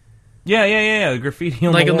 Yeah, graffiti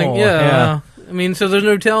on the wall. I mean, so there's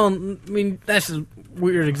no telling. I mean, that's a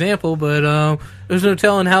weird example, but there's no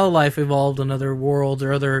telling how life evolved on other worlds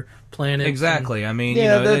or other planets. Exactly. I mean,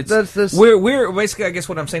 that's we're basically, I guess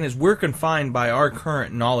what I'm saying is we're confined by our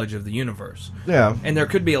current knowledge of the universe. Yeah. And there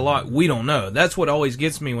could be a lot we don't know. That's what always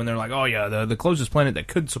gets me when they're like, oh yeah, the closest planet that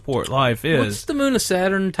could support life is... What's the moon of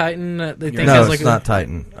Saturn, Titan? They think no, has it's not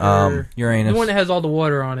Titan. Uranus. The one that has all the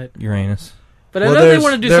water on it. Uranus. But I know they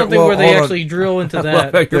want to do something where they actually drill into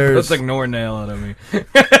that. You're both ignoring the hell out of me.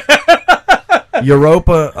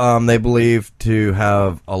 Europa, they believe to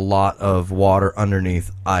have a lot of water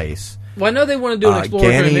underneath ice. Well, I know they want to do an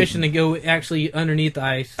exploratory mission to go actually underneath the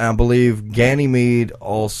ice. I believe Ganymede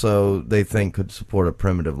also, they think, could support a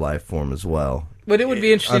primitive life form as well. But it would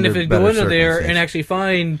be interesting if it go into there and actually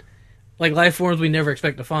find like life forms we never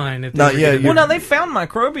expect to find. If they found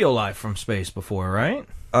microbial life from space before, right?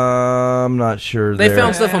 I'm not sure. They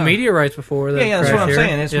found stuff on meteorites before. That's what I'm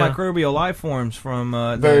saying. It's microbial life forms from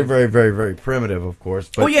very, very, very, very primitive, of course.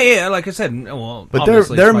 But, like I said. Well, but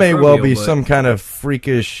there may well be some kind of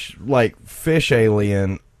freakish, like fish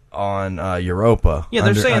alien on Europa. Yeah,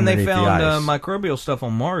 they're saying they found microbial stuff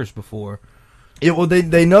on Mars before. Well,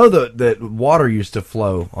 they know that water used to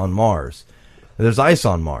flow on Mars. There's ice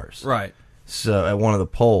on Mars, right? So at one of the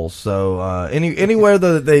poles. So anywhere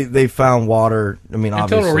that they found water, I mean,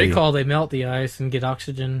 obviously, Total Recall, they melt the ice and get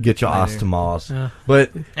oxygen. Get your osmos. Yeah.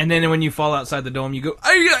 But and then when you fall outside the dome, you go.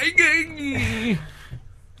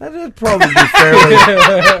 That'd probably be fairly.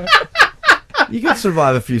 You could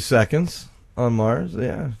survive a few seconds on Mars.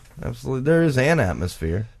 Yeah, absolutely. There is an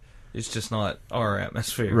atmosphere. It's just not our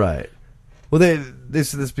atmosphere, right? Well, they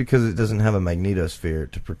said this because it doesn't have a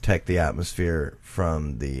magnetosphere to protect the atmosphere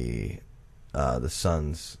from the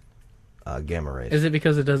sun's gamma rays. Is it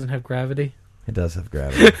because it doesn't have gravity? It does have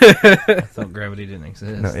gravity. I thought gravity didn't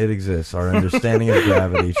exist. No, it exists. Our understanding of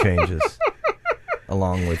gravity changes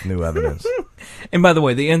along with new evidence. And by the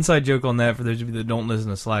way, the inside joke on that, for those of you that don't listen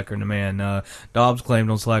to Slacker and the Man, Dobbs claimed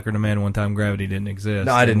on Slacker and the Man one time gravity didn't exist.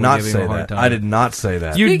 No, I did not say that. I did not say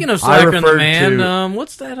that. Speaking of Slacker and the Man,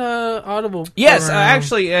 what's that Audible? Yes,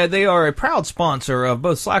 actually, they are a proud sponsor of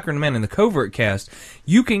both Slacker and the Man and the Covert Cast.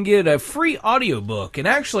 You can get a free audiobook, and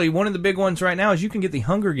actually one of the big ones right now is you can get the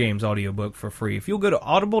Hunger Games audiobook for free. If you'll go to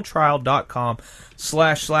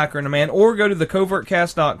audibletrial.com/Slacker and the Man, or go to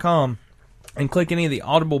thecovertcast.com and click any of the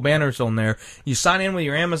Audible banners on there. You sign in with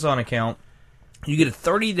your Amazon account. You get a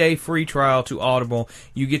 30-day free trial to Audible.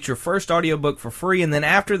 You get your first audiobook for free, and then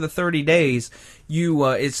after the 30 days,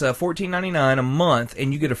 it's $14.99 a month,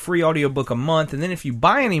 and you get a free audiobook a month. And then if you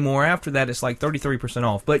buy any more after that, it's like 33%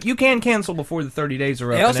 off. But you can cancel before the 30 days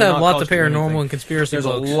are up. They also have lots of paranormal and conspiracy books.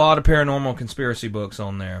 There's a lot of paranormal conspiracy books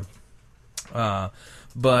on there.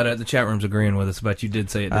 But the chat room's agreeing with us, but you did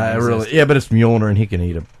say it didn't exist. Yeah, but it's Mjolnir and he can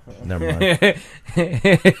eat him. Never mind.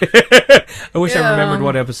 I wish I remembered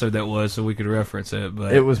what episode that was so we could reference it.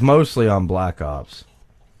 But It was mostly on Black Ops.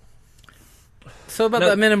 So about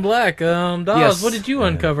that Men in Black, Dawes, Yes. what did you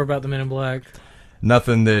uncover about the Men in Black?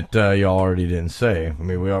 Nothing that y'all already didn't say. I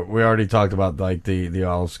mean, we already talked about like the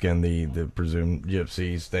olive skin, the presumed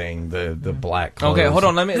gypsies thing, the black clothes. okay, hold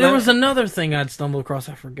on. There was another thing I'd stumbled across.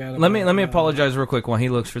 I forgot about. Let me apologize real quick while he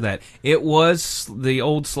looks for that. It was the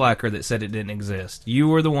old Slacker that said it didn't exist. You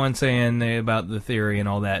were the one saying about the theory and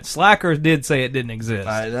all that. Slacker did say it didn't exist.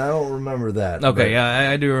 I don't remember that. Okay,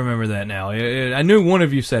 yeah, I do remember that now. I knew one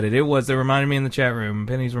of you said it. It was, they reminded me in the chat room.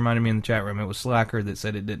 Penny's reminded me in the chat room. It was Slacker that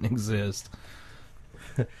said it didn't exist.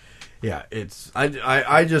 Yeah, it's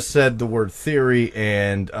I just said the word theory,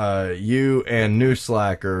 and you and New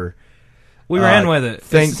Slacker We ran with it.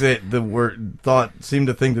 Seem to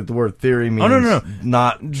think that the word theory means no.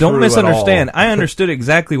 not Don't true misunderstand. at all. I understood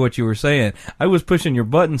exactly what you were saying. I was pushing your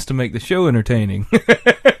buttons to make the show entertaining.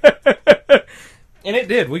 And it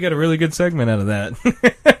did. We got a really good segment out of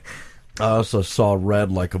that. I also saw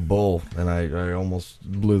red like a bull, and I almost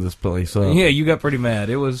blew this place up. Yeah, you got pretty mad.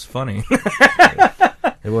 It was funny.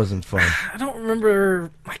 It wasn't fun. I don't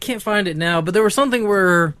remember. I can't find it now, but there was something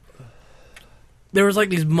where there was like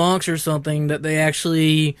these monks or something that they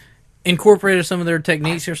actually incorporated some of their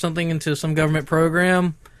techniques or something into some government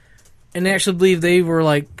program, and they actually believe they were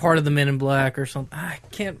like part of the Men in Black or something. I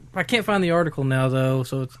can't find the article now though,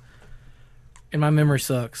 so it's and my memory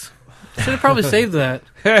sucks. Should have probably saved that.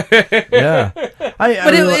 Yeah,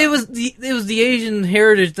 But it was the Asian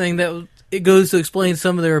heritage thing that it goes to explain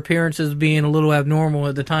some of their appearances being a little abnormal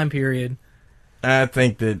at the time period. I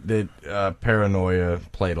think that paranoia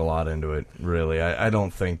played a lot into it, really. I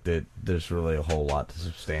don't think that there's really a whole lot to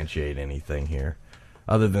substantiate anything here,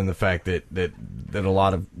 other than the fact that a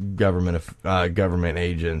lot of government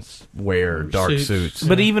agents wear dark suits.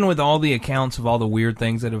 But even with all the accounts of all the weird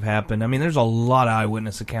things that have happened, I mean, there's a lot of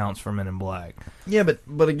eyewitness accounts for Men in Black. Yeah,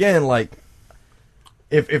 but again, like,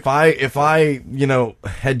 if I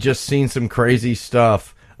had just seen some crazy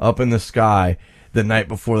stuff up in the sky the night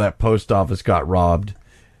before that post office got robbed,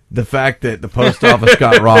 the fact that the post office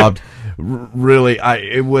got robbed, really,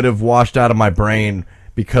 it would have washed out of my brain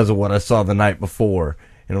because of what I saw the night before.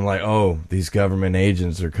 And I'm like, oh, these government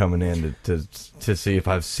agents are coming in to see if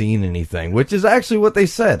I've seen anything, which is actually what they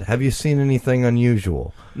said. Have you seen anything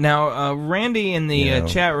unusual? Now, Randy in the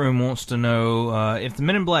chat room wants to know if the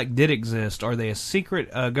Men in Black did exist, are they a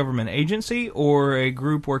secret government agency or a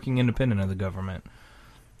group working independent of the government?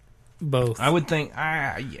 Both. I would think.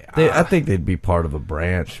 I think they'd be part of a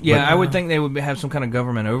branch. Yeah, I would think they would have some kind of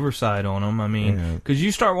government oversight on them. I mean, because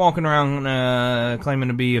you start walking around claiming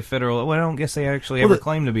to be a federal. Well, I don't guess they actually ever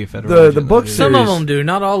claim to be a federal. The agent, book Some of them do.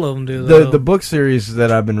 Not all of them do. Though. The book series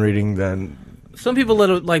that I've been reading, then some people let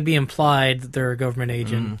it like be implied that they're a government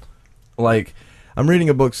agent. Like, I'm reading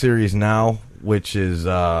a book series now, which is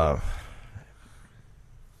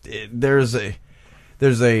there's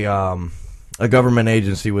a government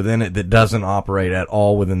agency within it that doesn't operate at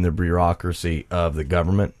all within the bureaucracy of the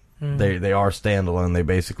government. They are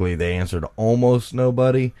standalone. They answer to almost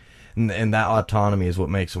nobody, and that autonomy is what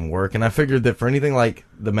makes them work. And I figured that for anything like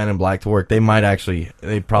the Men in Black to work, they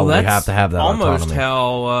probably have to have that almost autonomy.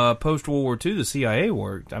 how post World War II the CIA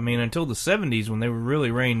worked. I mean, until the 70s when they were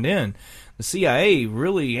really reined in, the CIA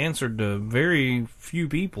really answered to very few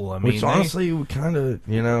people. I mean, which honestly, we kind of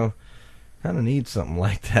need something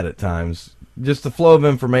like that at times. Just the flow of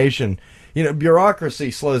information,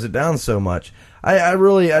 bureaucracy slows it down so much. I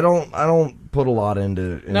don't put a lot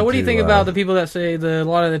into. Now, what do you think about the people that say that a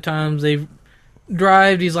lot of the times they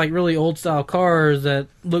drive these like really old style cars that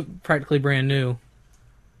look practically brand new?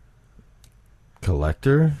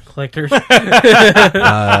 Collectors. Yeah,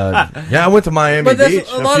 I went to Miami Beach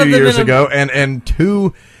a few years ago, and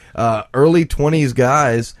two early 20s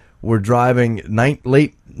guys were driving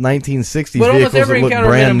late 1960s vehicles that look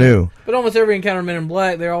brand new. But almost every encounter Men in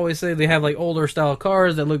Black, they always say they have like older style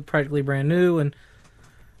cars that look practically brand new, and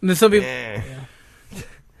then some people.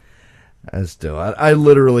 I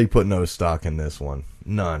literally put no stock in this one.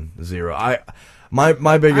 None. Zero. My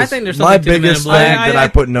biggest I think there's my something to the Men in biggest thing Black. that I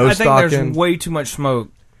put no stock I think there's in. way too much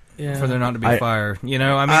smoke for there not to be fire. I mean,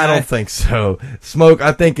 I don't think so. Smoke.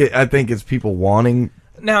 I think it's people wanting.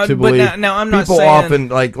 Now, to but believe. now I'm not people saying often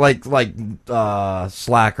like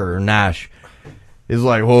Slacker or Nash. is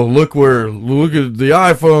like, well, look at the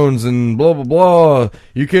iPhones and blah blah blah.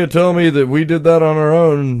 You can't tell me that we did that on our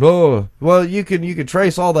own. Oh, well, you could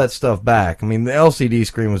trace all that stuff back. I mean, the LCD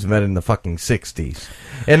screen was invented in the fucking 60s,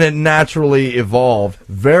 and it naturally evolved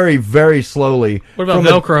very, very slowly. What about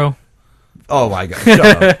Velcro? Oh my God! Shut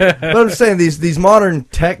up. But I'm saying these modern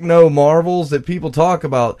techno marvels that people talk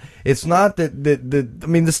about. It's not that I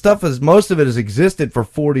mean, the stuff most of it has existed for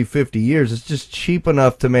 40, 50 years. It's just cheap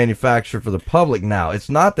enough to manufacture for the public now.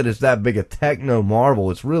 It's not that it's that big a techno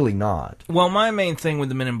marvel. It's really not. Well, my main thing with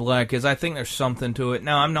the Men in Black is I think there's something to it.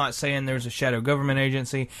 Now, I'm not saying there's a shadow government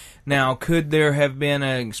agency. Now, could there have been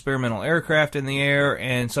an experimental aircraft in the air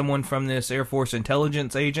and someone from this Air Force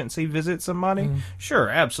intelligence agency visit somebody? Sure,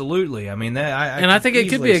 absolutely. I mean, I think it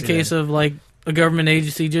could be a case of like a government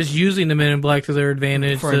agency just using the Men in Black to their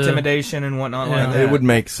advantage for intimidation and whatnot Yeah. like that. It would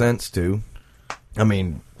make sense to. I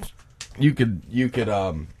mean, you could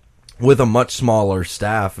with a much smaller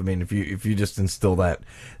staff. I mean, if you just instill that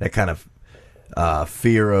kind of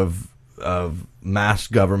fear of mass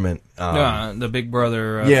government, the Big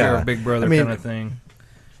Brother, fear of Big Brother kind of thing.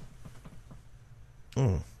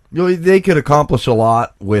 They could accomplish a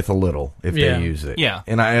lot with a little if they use it. Yeah.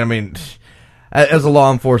 And I mean, as a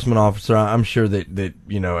law enforcement officer, I'm sure that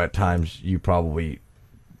at times you probably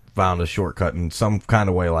found a shortcut in some kind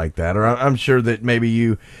of way like that, or I'm sure that maybe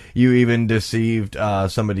you even deceived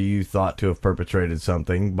somebody you thought to have perpetrated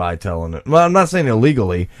something by telling it. Well, I'm not saying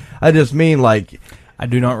illegally. I just mean like I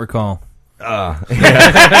do not recall.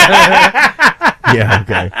 Yeah,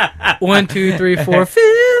 okay. 1, 2, 3, 4, 5th.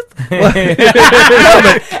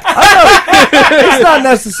 It's not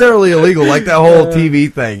necessarily illegal, like that whole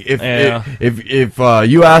TV thing. If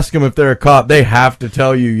you ask them if they're a cop, they have to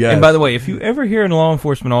tell you yes. And by the way, if you ever hear a law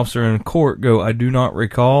enforcement officer in court go, "I do not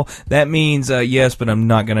recall," that means yes, but I'm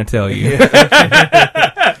not going to tell you.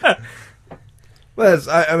 But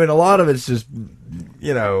I mean, a lot of it's just,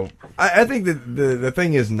 I think that the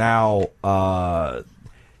thing is now,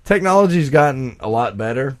 technology's gotten a lot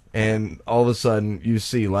better, and all of a sudden you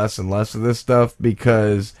see less and less of this stuff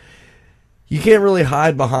because you can't really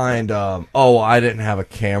hide behind, I didn't have a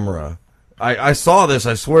camera. I saw this,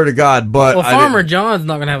 I swear to God, but well, Farmer John's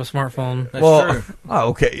not going to have a smartphone. That's true. Oh,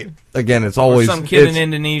 okay. Again, it's always or some kid in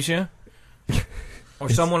Indonesia. Or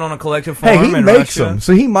someone on a collective farm Hey, he in makes Russia. them,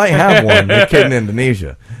 so he might have one, the kid in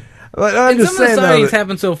Indonesia. But I'm just some of saying, the though, sightings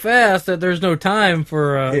happen so fast that there's no time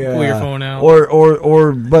for pull your phone out.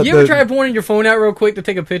 But you ever try pointing your phone out real quick to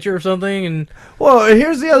take a picture of something? And well,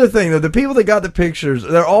 here's the other thing, though. The people that got the pictures,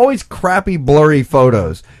 they're always crappy, blurry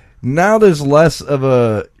photos. Now there's less of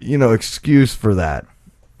a, excuse for that.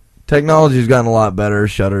 Technology's gotten a lot better,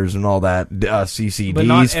 shutters and all that, CCDs, but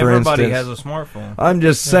not for everybody instance. has a smartphone. I'm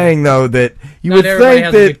just saying, though, that you Not would everybody think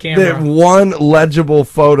has a good that camera. one legible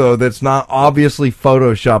photo that's not obviously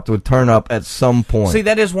photoshopped would turn up at some point. See,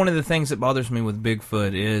 that is one of the things that bothers me with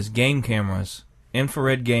Bigfoot is game cameras.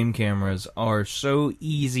 Infrared game cameras are so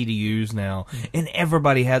easy to use now, and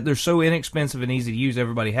everybody has. They're so inexpensive and easy to use.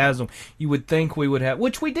 Everybody has them. You would think we would have,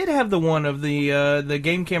 which we did have the one of the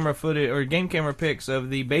game camera footage or game camera pics of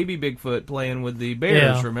the baby Bigfoot playing with the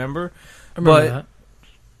bears. Yeah. Remember? I remember that.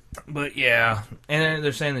 But yeah, and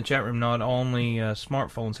they're saying in the chat room not only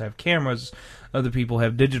smartphones have cameras, other people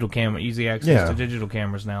have digital camera, easy access to digital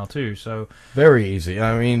cameras now too. So very easy.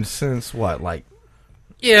 I mean, since what, like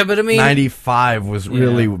Yeah, but I mean, 95 was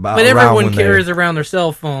really about. but around everyone when carries around their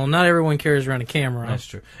cell phone. Not everyone carries around a camera. that's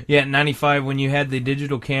true. Yeah, in 95 when you had the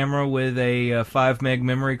digital camera with a 5 meg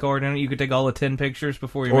memory card in it, you could take all the 10 pictures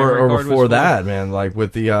before your memory or card before was full. that, man, like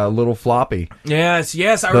with the little floppy. Yes.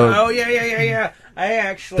 Oh yeah. I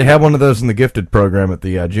actually They had one of those in the gifted program at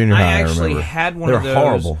the junior high. I actually remember. had one They're of those.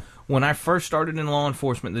 horrible. When I first started in law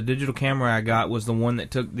enforcement, the digital camera I got was the one that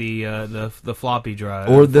took the floppy drive.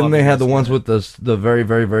 Or then floppy they had the disk ones in it. with the very,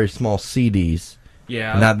 very, very small CDs.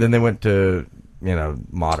 Yeah. And then they went to,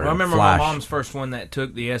 modern I remember flash. my mom's first one that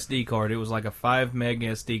took the SD card. It was like a 5 meg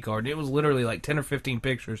SD card. It was literally like 10 or 15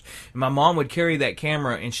 pictures. And my mom would carry that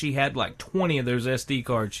camera, and she had like 20 of those SD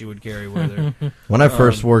cards she would carry with her. When I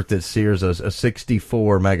first worked at Sears, a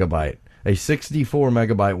 64 megabyte. A 64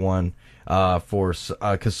 megabyte one.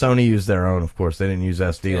 Because Sony used their own, of course. They didn't use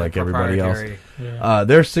SD like everybody else. Proprietary.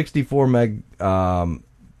 Their 64 meg, what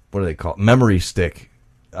do they call it? Memory stick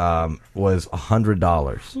was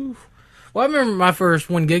 $100. Well, I remember my first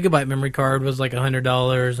 1 gigabyte memory card was like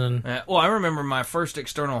 $100, and I remember my first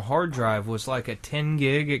external hard drive was like a 10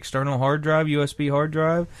 gig external hard drive, USB hard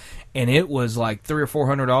drive, and it was like $300 or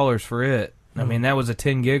 $400 for it. I mean, that was a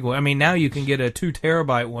 10 gig one. I mean, now you can get a 2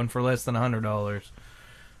 terabyte one for less than $100.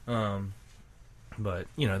 But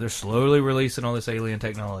they're slowly releasing all this alien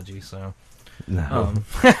technology. So No.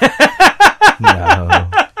 No.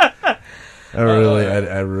 I really.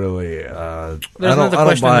 There's I another don't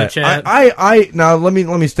question in buy the it. chat. Now let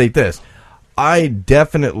me state this. I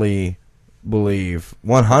definitely believe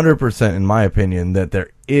 100% in my opinion that there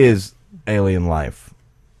is alien life.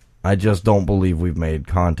 I just don't believe we've made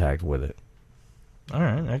contact with it. All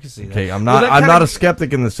right, I can see that. Okay, I'm Well, not. that I'm kinda- not a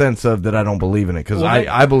skeptic in the sense of that I don't believe in it because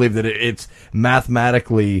I believe that it's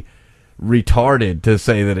mathematically retarded to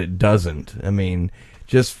say that it doesn't. I mean,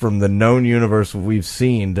 just from the known universe we've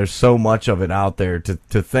seen, there's so much of it out there to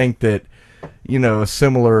think that a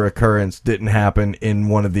similar occurrence didn't happen in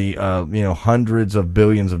one of the hundreds of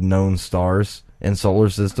billions of known stars and solar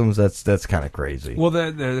systems. That's kind of crazy. Well,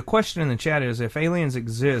 the question in the chat is, if aliens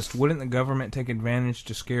exist, wouldn't the government take advantage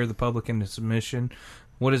to scare the public into submission?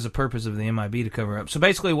 What is the purpose of the MIB to cover up? So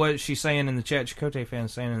basically what she's saying in the chat, Chakotay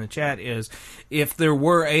fan's saying in the chat is, if there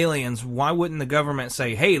were aliens, why wouldn't the government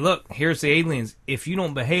say, hey, look, here's the aliens. If you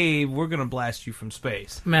don't behave, we're going to blast you from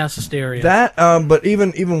space. Mass hysteria. That, but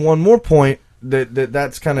even one more point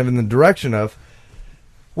that's kind of in the direction of,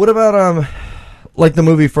 what about like the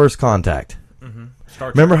movie First Contact?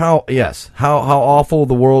 Remember how awful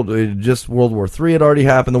the world, just World War III had already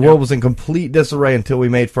happened. The world was in complete disarray until we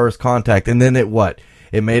made First Contact. And then it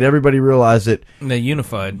made everybody realize that They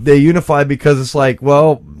unified. they unified because it's like,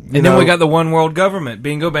 well, And then we got the one world government.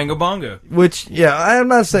 Bingo, bango, bongo. which, yeah, I'm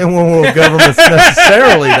not saying one world government's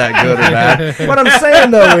necessarily that good or bad. What I'm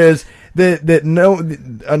saying though is that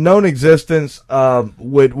a known existence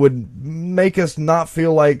would make us not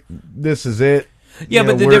feel like this is it. Yeah,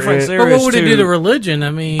 but the we're difference it. there But is what would it too- do to religion?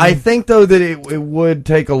 I mean, I think though that it would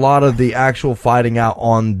take a lot of the actual fighting out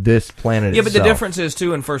on this planet. Yeah, but the itself. difference is,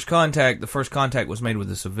 too, in First Contact, the First Contact was made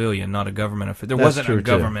with a civilian, not a government. There That's wasn't true, a too.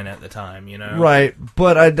 government at the time, Right,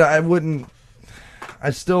 but I wouldn't.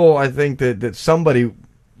 I think that somebody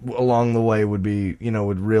along the way would be,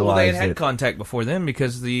 would realize Well, they had that. contact before then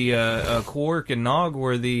because the Quark and Nog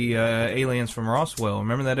were the aliens from Roswell.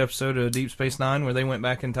 Remember that episode of Deep Space Nine where they went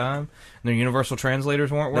back in time and their universal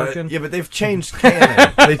translators weren't working? Yeah, but they've changed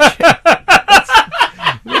canon.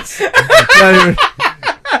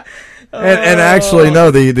 And actually,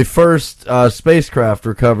 no. The first spacecraft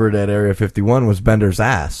recovered at Area 51 was Bender's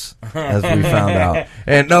ass, as we found out.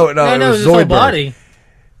 And no, it no, was it was his whole Zoidberg. body.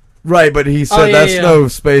 Right, but he said, yeah, that's yeah. no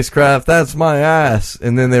spacecraft, that's my ass.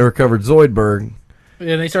 And then they recovered Zoidberg.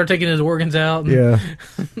 Yeah, they started taking his organs out. Yeah.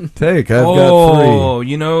 I've got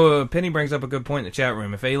 3. Penny brings up a good point in the chat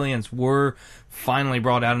room. If aliens were finally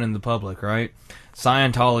brought out into the public, right?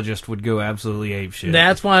 Scientologists would go absolutely apeshit.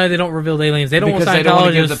 That's why they don't reveal the aliens. They don't because want they don't want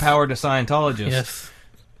to give Scientologists. the power to Scientologists. Yes.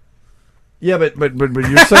 Yeah, but you're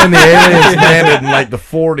saying the aliens landed in like the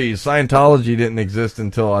 40s. Scientology didn't exist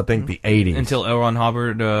until, I think, the 80s. Until L. Ron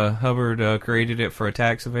Hubbard created it for a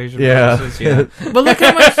tax evasion Yeah. purposes. Yeah. But look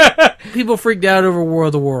how much people freaked out over War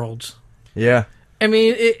of the Worlds. Yeah. I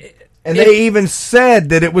mean, And they even said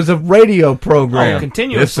that it was a radio program. Oh,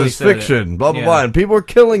 continuously This is said it. fiction, blah, blah, Yeah. blah. And people were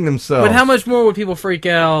killing themselves. but how much more would people freak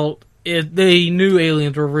out if they knew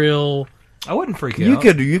aliens were real? I wouldn't freak You out.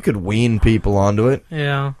 could wean people onto it.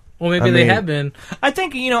 Yeah. Well, maybe I they mean- have been. I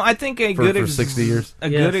think a For- good for 60 years? a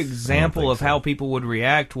Yes. good example think of so. how people would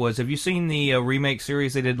react was, have you seen the remake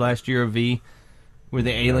series they did last year of V, where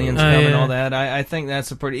the aliens Oh, come and yeah. all that? I think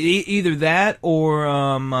that's a pretty either that or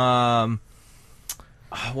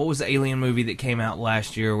what was the alien movie that came out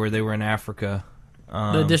last year where they were in Africa?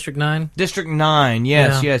 The District 9. District 9,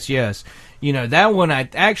 yes, Yeah. yes. That one,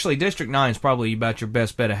 actually, District 9 is probably about your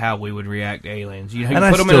best bet of how we would react to aliens. You And I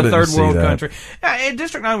put them in still a didn't third see world that. country.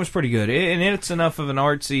 District 9 was pretty good, and it's enough of an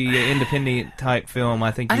artsy, independent type film.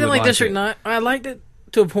 I think I you didn't would like District it. 9. I liked it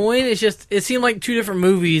to a point. It's just, it seemed like two different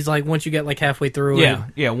movies, like once you get like halfway through it.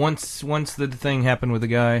 Yeah. Once the thing happened with the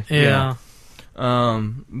guy. Yeah.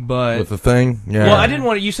 But With the thing? Yeah. well, I didn't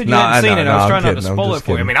want to. You said you No, hadn't I seen know, it. no, I was I'm trying not to kidding, I'm spoil it just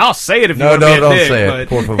for you. I kidding. mean, I'll say it if you No, want to be a don't dick, say but, it.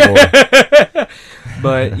 Por favor.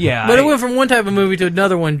 But yeah, But it went from one type of movie to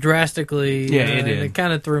another one drastically. Yeah, it and did. It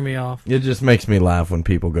kind of threw me off. It just makes me laugh when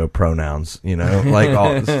people go pronouns,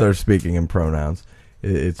 like start speaking in pronouns.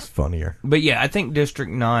 It's funnier. But yeah, I think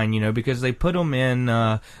District 9, because they put them in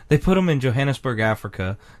Johannesburg,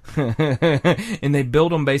 Africa, and they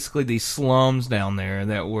built them basically these slums down there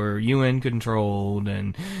that were UN controlled,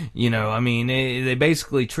 and they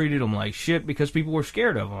basically treated them like shit because people were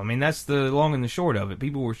scared of them. I mean, that's the long and the short of it.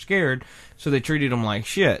 People were scared, so they treated them like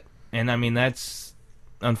shit, and I mean that's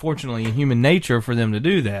unfortunately human nature for them to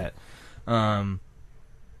do that.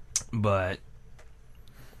 But.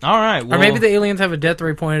 All right. Well, Or maybe the aliens have a death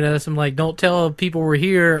ray pointed at us and like, don't tell people we're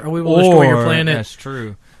here or we will destroy your planet. That's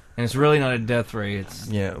true. And it's really not a death ray. It's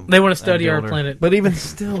They want to study our builder. planet. But even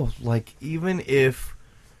still, like, even if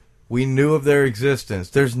we knew of their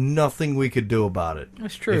existence, there's nothing we could do about it.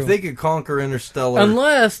 That's true. If they could conquer interstellar...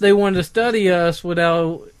 Unless they wanted to study us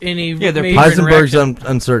without any they're major Heisenberg's interaction.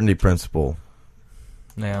 uncertainty principle.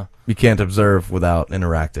 Yeah. You can't observe without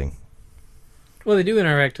interacting. Well, they do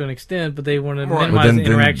interact to an extent, but they want to Right. minimize But the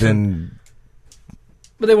interaction.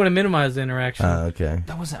 But they want to minimize the interaction. Okay.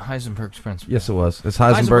 That wasn't Heisenberg's principle. Yes, it was. It's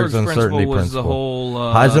Heisenberg's uncertainty was principle. the whole...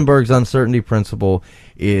 Heisenberg's uncertainty principle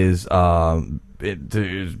is, to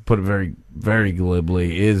put it very, very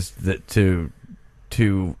glibly, is that to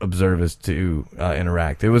observe is to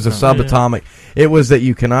interact. It was a subatomic. It was that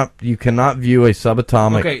you cannot view a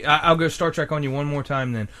subatomic. Okay, I'll go Star Trek on you one more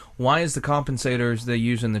time then. Why is the compensators they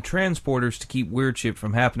use in the transporters to keep weird shit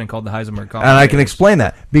from happening called the Heisenberg compensators? And I can explain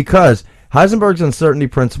that because Heisenberg's uncertainty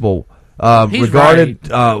principle He's regarded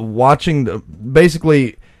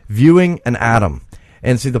basically viewing an atom.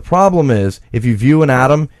 And see, the problem is if you view an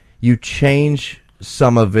atom, you change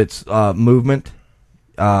some of its movement.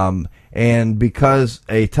 And because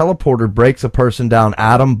a teleporter breaks a person down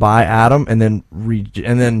atom by atom and then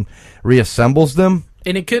reassembles them,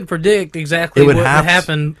 And it could predict exactly It would what would have to-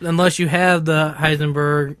 happen unless you have the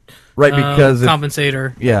Heisenberg right? Because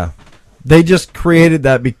compensator. they just created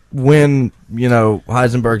that when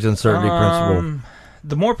Heisenberg's uncertainty principle.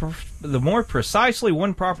 The more precisely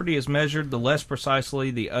one property is measured, the less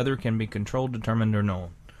precisely the other can be controlled, determined, or known.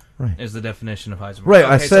 Right. Is the definition of Heisenberg. Right,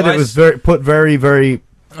 Okay, I said so it was very, very.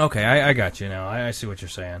 Okay, I got you now. I see what you're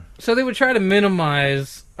saying. So they would try to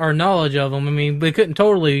minimize our knowledge of them. I mean, they couldn't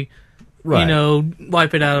totally, Right.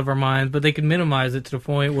 wipe it out of our minds, but they could minimize it to the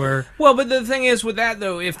point where Well, but the thing is with that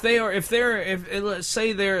though, if let's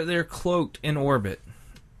say they're cloaked in orbit,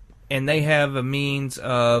 and they have a means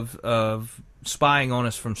of spying on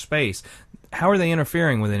us from space, how are they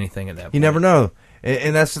interfering with anything at that point? You never know,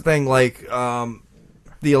 and that's the thing. Like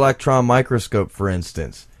the electron microscope, for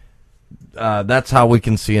instance, that's how we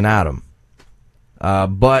can see an atom.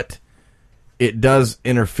 But it does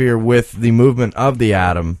interfere with the movement of the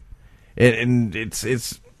atom, and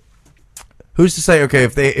it's who's to say? Okay,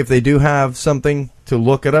 if they do have something to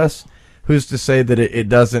look at us, who's to say that it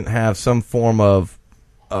doesn't have some form of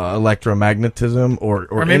electromagnetism or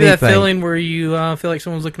maybe anything. that feeling where you feel like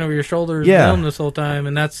someone's looking over your shoulder Yeah. this whole time,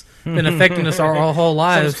 and that's been affecting us our whole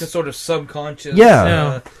lives. Some sort of subconscious.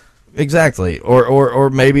 Yeah. Exactly, or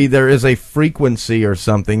maybe there is a frequency or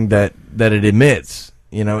something that it emits,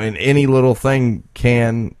 and any little thing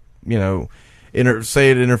can,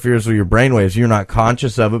 say it interferes with your brainwaves. You're not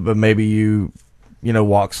conscious of it, but maybe you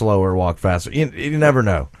walk slower, walk faster. You never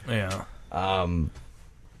know. Yeah.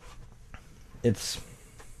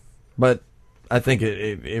 But I think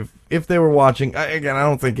if they were watching, again, I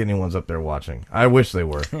don't think anyone's up there watching. I wish they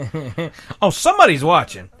were. Oh, somebody's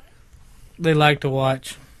watching. They like to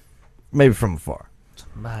watch. Maybe from afar.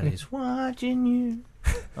 Somebody's watching you.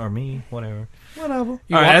 Or me, whatever. Whatever. All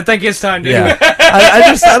right, I think it's time to. Yeah.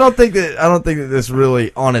 I don't think that this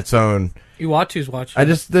really on its own. You watch who's watching.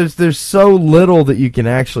 There's so little that you can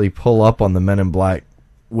actually pull up on the Men in Black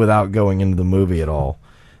without going into the movie at all.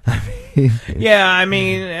 Yeah, I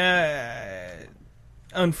mean,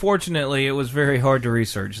 unfortunately, it was very hard to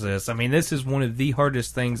research this. I mean, this is one of the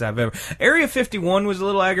hardest things I've ever... Area 51 was a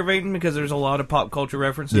little aggravating because there's a lot of pop culture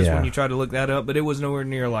references when you try to look that up, but it was nowhere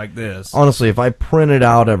near like this. Honestly, if I printed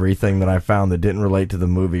out everything that I found that didn't relate to the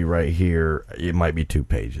movie right here, it might be 2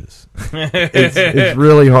 pages. It's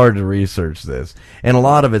really hard to research this. And a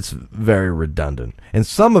lot of it's very redundant. And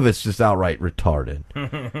some of it's just outright retarded.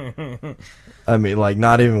 I mean, like,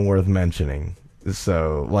 not even worth mentioning.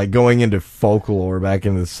 So, like, going into folklore back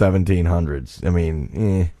into the 1700s, I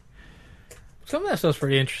mean, Some of that stuff's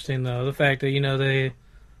pretty interesting, though. The fact that,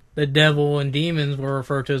 the devil and demons were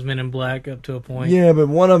referred to as Men in Black up to a point. Yeah, but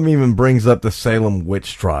one of them even brings up the Salem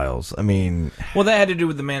witch trials. I mean... Well, that had to do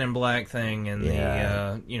with the Man in Black thing, and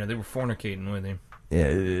Yeah. they were fornicating with him. Yeah,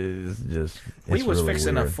 it's just... We was really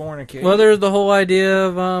fixing weird. a fornicate. Well, there's the whole idea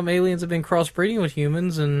of aliens have been crossbreeding with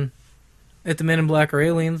humans, and if the Men in Black are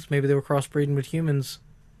aliens, maybe they were crossbreeding with humans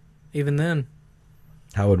even then.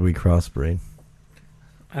 How would we crossbreed?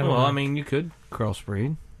 I don't know. I mean, you could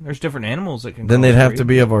crossbreed. There's different animals that can Then they'd have crossbreed. to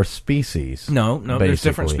be of our species. No, there's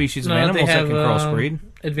different basically. species of No, they animals that have, can crossbreed.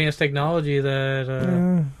 Advanced technology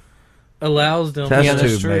that allows them. Test Yeah,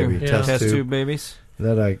 that's tube, true. maybe. Yeah. Test tube babies.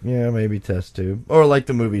 Maybe test tube. Or like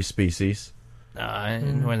the movie Species.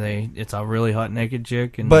 And when it's a really hot naked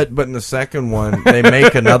chick. And But in the second one, they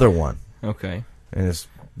make another one. okay, And it's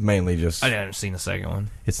mainly just... I haven't seen the second one.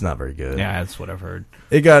 It's not very good. Yeah, that's what I've heard.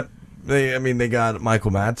 They got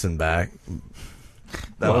Michael Madsen back.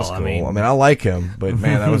 That was cool. I mean, I like him, but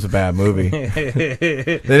man, that was a bad movie.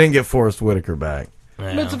 They didn't get Forrest Whitaker back.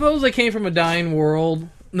 Yeah. But suppose they came from a dying world,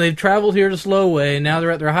 and they've traveled here to Slowway, and now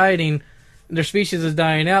they're at their hiding, and their species is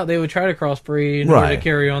dying out, they would try to crossbreed in order to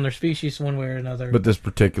carry on their species one way or another. But this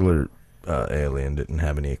particular alien didn't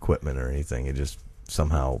have any equipment or anything. It just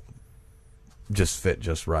somehow just fit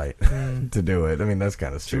just right to do it. I mean, that's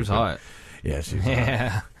kind of stupid. She was hot. Yeah, she was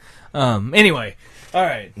hot. Anyway, all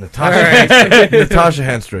right. Natasha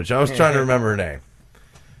Henstridge. I was trying to remember her name.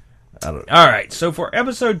 I don't know. All right, so for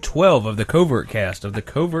episode 12 of the Covert Cast of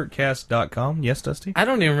thecovertcast.com, yes, Dusty? I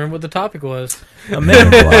don't even remember what the topic was. Men in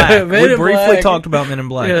Black. Men We in briefly Black. talked about Men in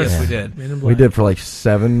Black. Yes. Yes, we did. Men in Black. We did for like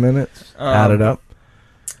 7 minutes. Added up.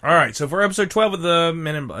 All right, so for episode 12 of the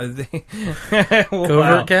Men in Black...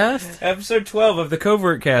 Covert Cast? Episode 12 of the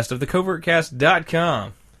Covert Cast of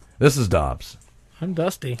thecovertcast.com. This is Dobbs. I'm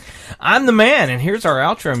Dusty. I'm the man, and here's our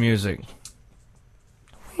outro music.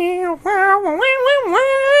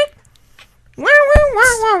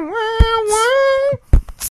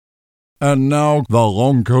 And now, the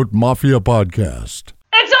Long Coat Mafia Podcast.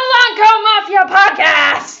 It's a Long Coat Mafia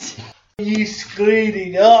podcast! You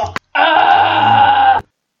screwed up.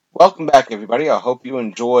 Welcome back, everybody. I hope you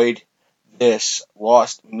enjoyed this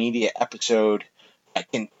Lost Media episode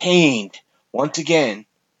that contained, once again,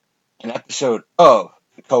 an episode of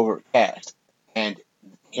the Covert Cast and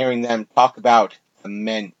hearing them talk about the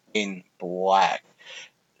Men in Black.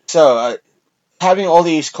 So, having all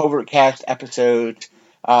these Covert Cast episodes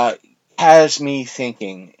has me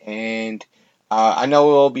thinking, and I know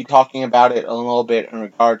we'll be talking about it a little bit in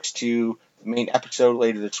regards to the main episode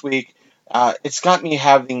later this week. It's got me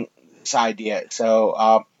having this idea.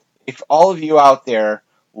 So, if all of you out there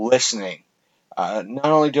listening, not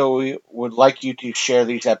only do we would like you to share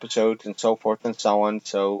these episodes and so forth and so on,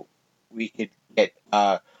 so we could get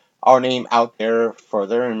our name out there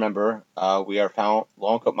further. And remember, we are found.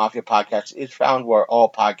 Long Coat Mafia Podcast is found where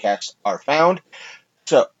all podcasts are found,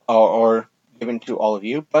 so or given to all of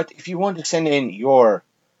you. But if you want to send in your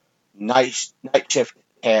night shift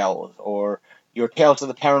tales or your tales of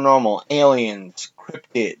the paranormal, aliens,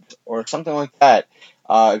 cryptids, or something like that.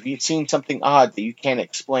 If you've seen something odd that you can't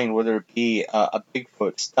explain, whether it be a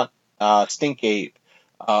Bigfoot, stink ape,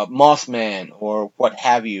 Mothman, or what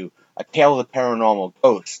have you, a tale of the paranormal,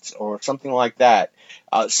 ghosts, or something like that,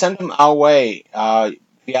 send them our way via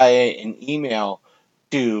an email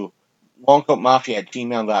to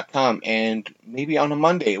longcoatmafia@gmail.com, and maybe on a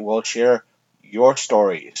Monday we'll share your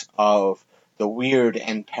stories of the weird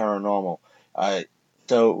and paranormal.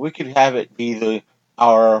 So we could have it be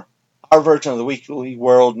our version of the weekly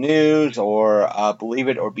world news, or Believe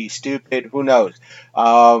It or Be Stupid. Who knows?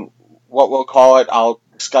 What we'll call it, I'll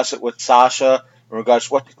discuss it with Sasha in regards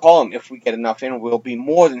to what to call them. If we get enough in, we'll be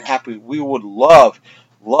more than happy. We would love,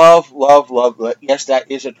 yes, that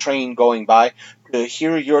is a train going by, to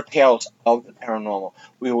hear your tales of the paranormal.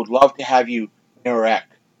 We would love to have you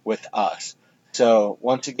interact with us. So,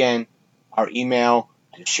 once again, our email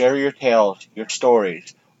to share your tales, your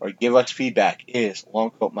stories, or give us feedback is Long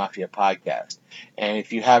Coat Mafia Podcast. And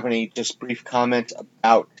if you have any just brief comments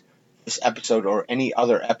about this episode or any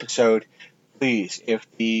other episode, please, if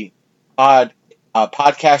the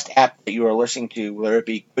podcast app that you are listening to, whether it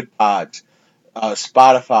be Good Pods,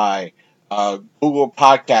 Spotify, Google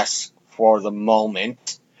Podcasts for the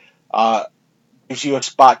moment, gives you a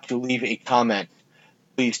spot to leave a comment,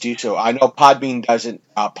 please do so. I know Podbean doesn't.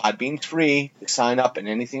 Podbean's free to sign up and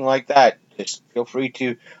anything like that. Just feel free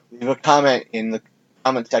to leave a comment in the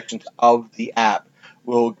comment sections of the app.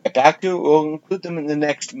 We'll get back to it. We'll include them in the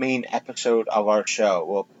next main episode of our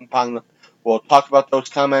show. We'll talk about those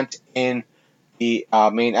comments in the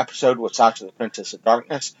main episode with Sasha the Princess of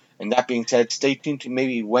Darkness. And that being said, stay tuned to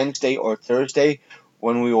maybe Wednesday or Thursday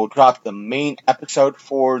when we will drop the main episode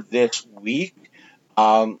for this week.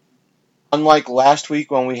 Unlike last week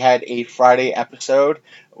when we had a Friday episode,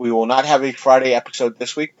 we will not have a Friday episode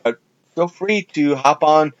this week, but feel free to hop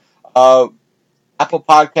on Apple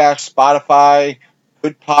Podcasts, Spotify,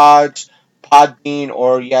 Good Pods, Podbean,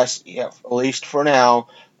 or yes, at least for now,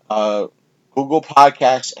 Google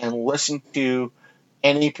Podcasts, and listen to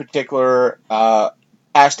any particular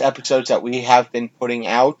past episodes that we have been putting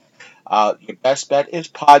out. Your best bet is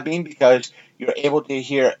Podbean, because you're able to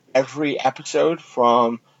hear every episode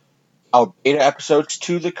from our beta episodes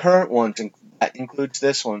to the current ones, and that includes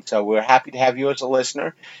this one. So we're happy to have you as a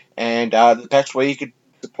listener, and the best way you could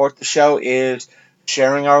support the show is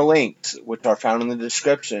sharing our links, which are found in the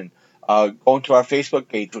description, going to our Facebook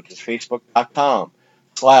page, which is facebook.com/The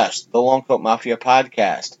Long Coat Mafia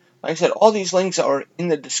Podcast, Like I said, all these links are in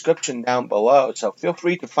the description down below, so feel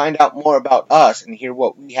free to find out more about us and hear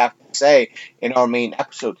what we have to say in our main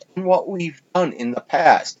episodes and what we've done in the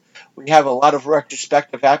past. We have a lot of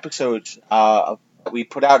retrospective episodes that we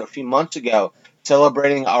put out a few months ago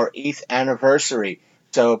celebrating our 8th anniversary.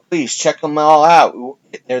 So please check them all out.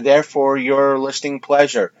 They're there for your listening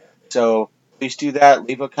pleasure. So please do that.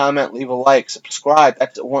 Leave a comment, leave a like, subscribe.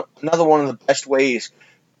 That's another one of the best ways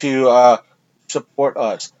to support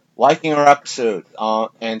us. Liking our episodes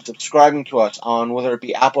and subscribing to us on whether it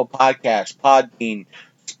be Apple Podcasts, Podbean,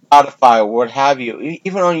 Spotify, or what have you,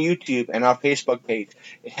 even on YouTube and our Facebook page.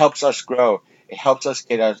 It helps us grow. It helps us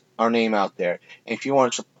get our name out there. And if you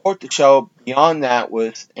want to support the show beyond that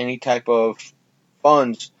with any type of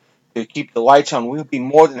funds to keep the lights on, we'll be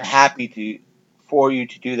more than happy for you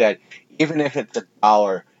to do that, even if it's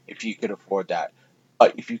 $1, if you could afford that.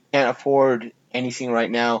 But if you can't afford anything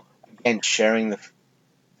right now, again, sharing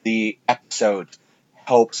the episodes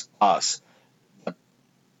helps us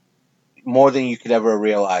more than you could ever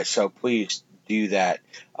realize. So please do that.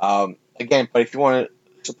 Again, but if you want to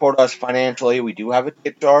support us financially, we do have a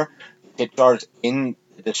tip jar. The tip jar is in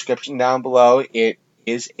the description down below. It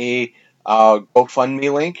is a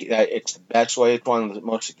GoFundMe link. It's the best way. It's one of the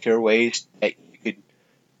most secure ways that you could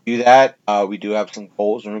do that. We do have some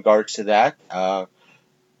goals in regards to that.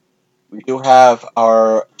 We do have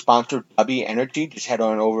our sponsor, W Energy. Just head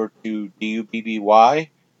on over to dubby.gg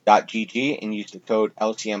and use the code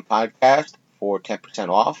LCM Podcast for 10%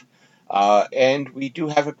 off. And we do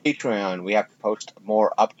have a Patreon. We have to post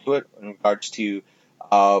more up to it in regards to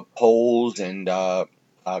polls and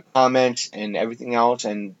comments and everything else.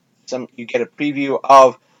 And you get a preview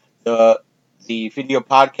of the video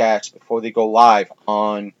podcast before they go live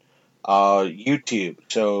on YouTube.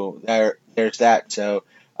 So there's that. So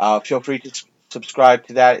feel free to subscribe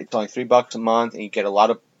to that. It's only $3 a month, and you get a lot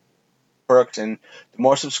of perks. And the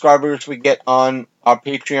more subscribers we get on our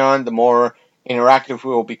Patreon, the more interactive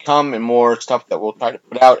we will become, and more stuff that we'll try to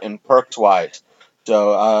put out in perks wise.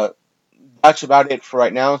 So that's about it for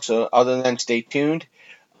right now. So other than stay tuned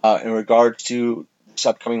in regards to this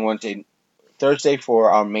upcoming Thursday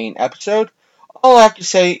for our main episode, all I have to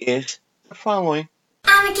say is the following.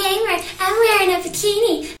 I'm a gamer. I'm wearing a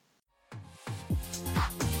bikini.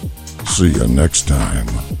 See you next time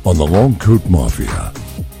on the Long Coat Mafia.